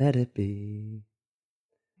 Let it be.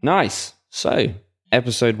 Nice. So,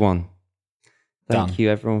 episode 1. Thank you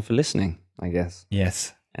everyone for listening, I guess.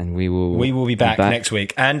 Yes. And we will be back next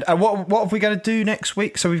week. And what are we going to do next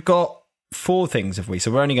week? So we've got 4 things, have we? So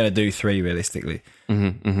we're only going to do 3 realistically.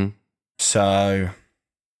 So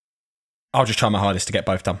I'll just try my hardest to get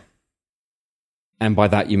both done. And by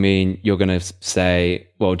that you mean you're going to say,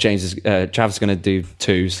 well, Travis is going to do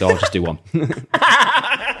 2, so I'll just do 1.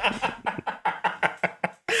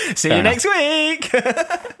 See you next week.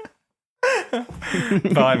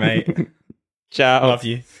 Bye, mate. Ciao. Love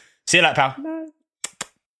you. See you later, pal.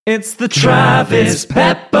 It's the Travis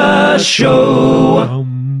Pepper Show.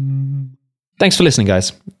 Thanks for listening,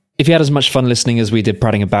 guys. If you had as much fun listening as we did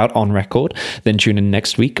prattling about on record, then tune in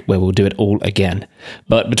next week where we'll do it all again.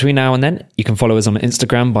 But between now and then, you can follow us on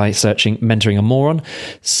Instagram by searching Mentoring a Moron.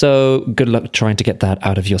 So good luck trying to get that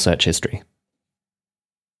out of your search history.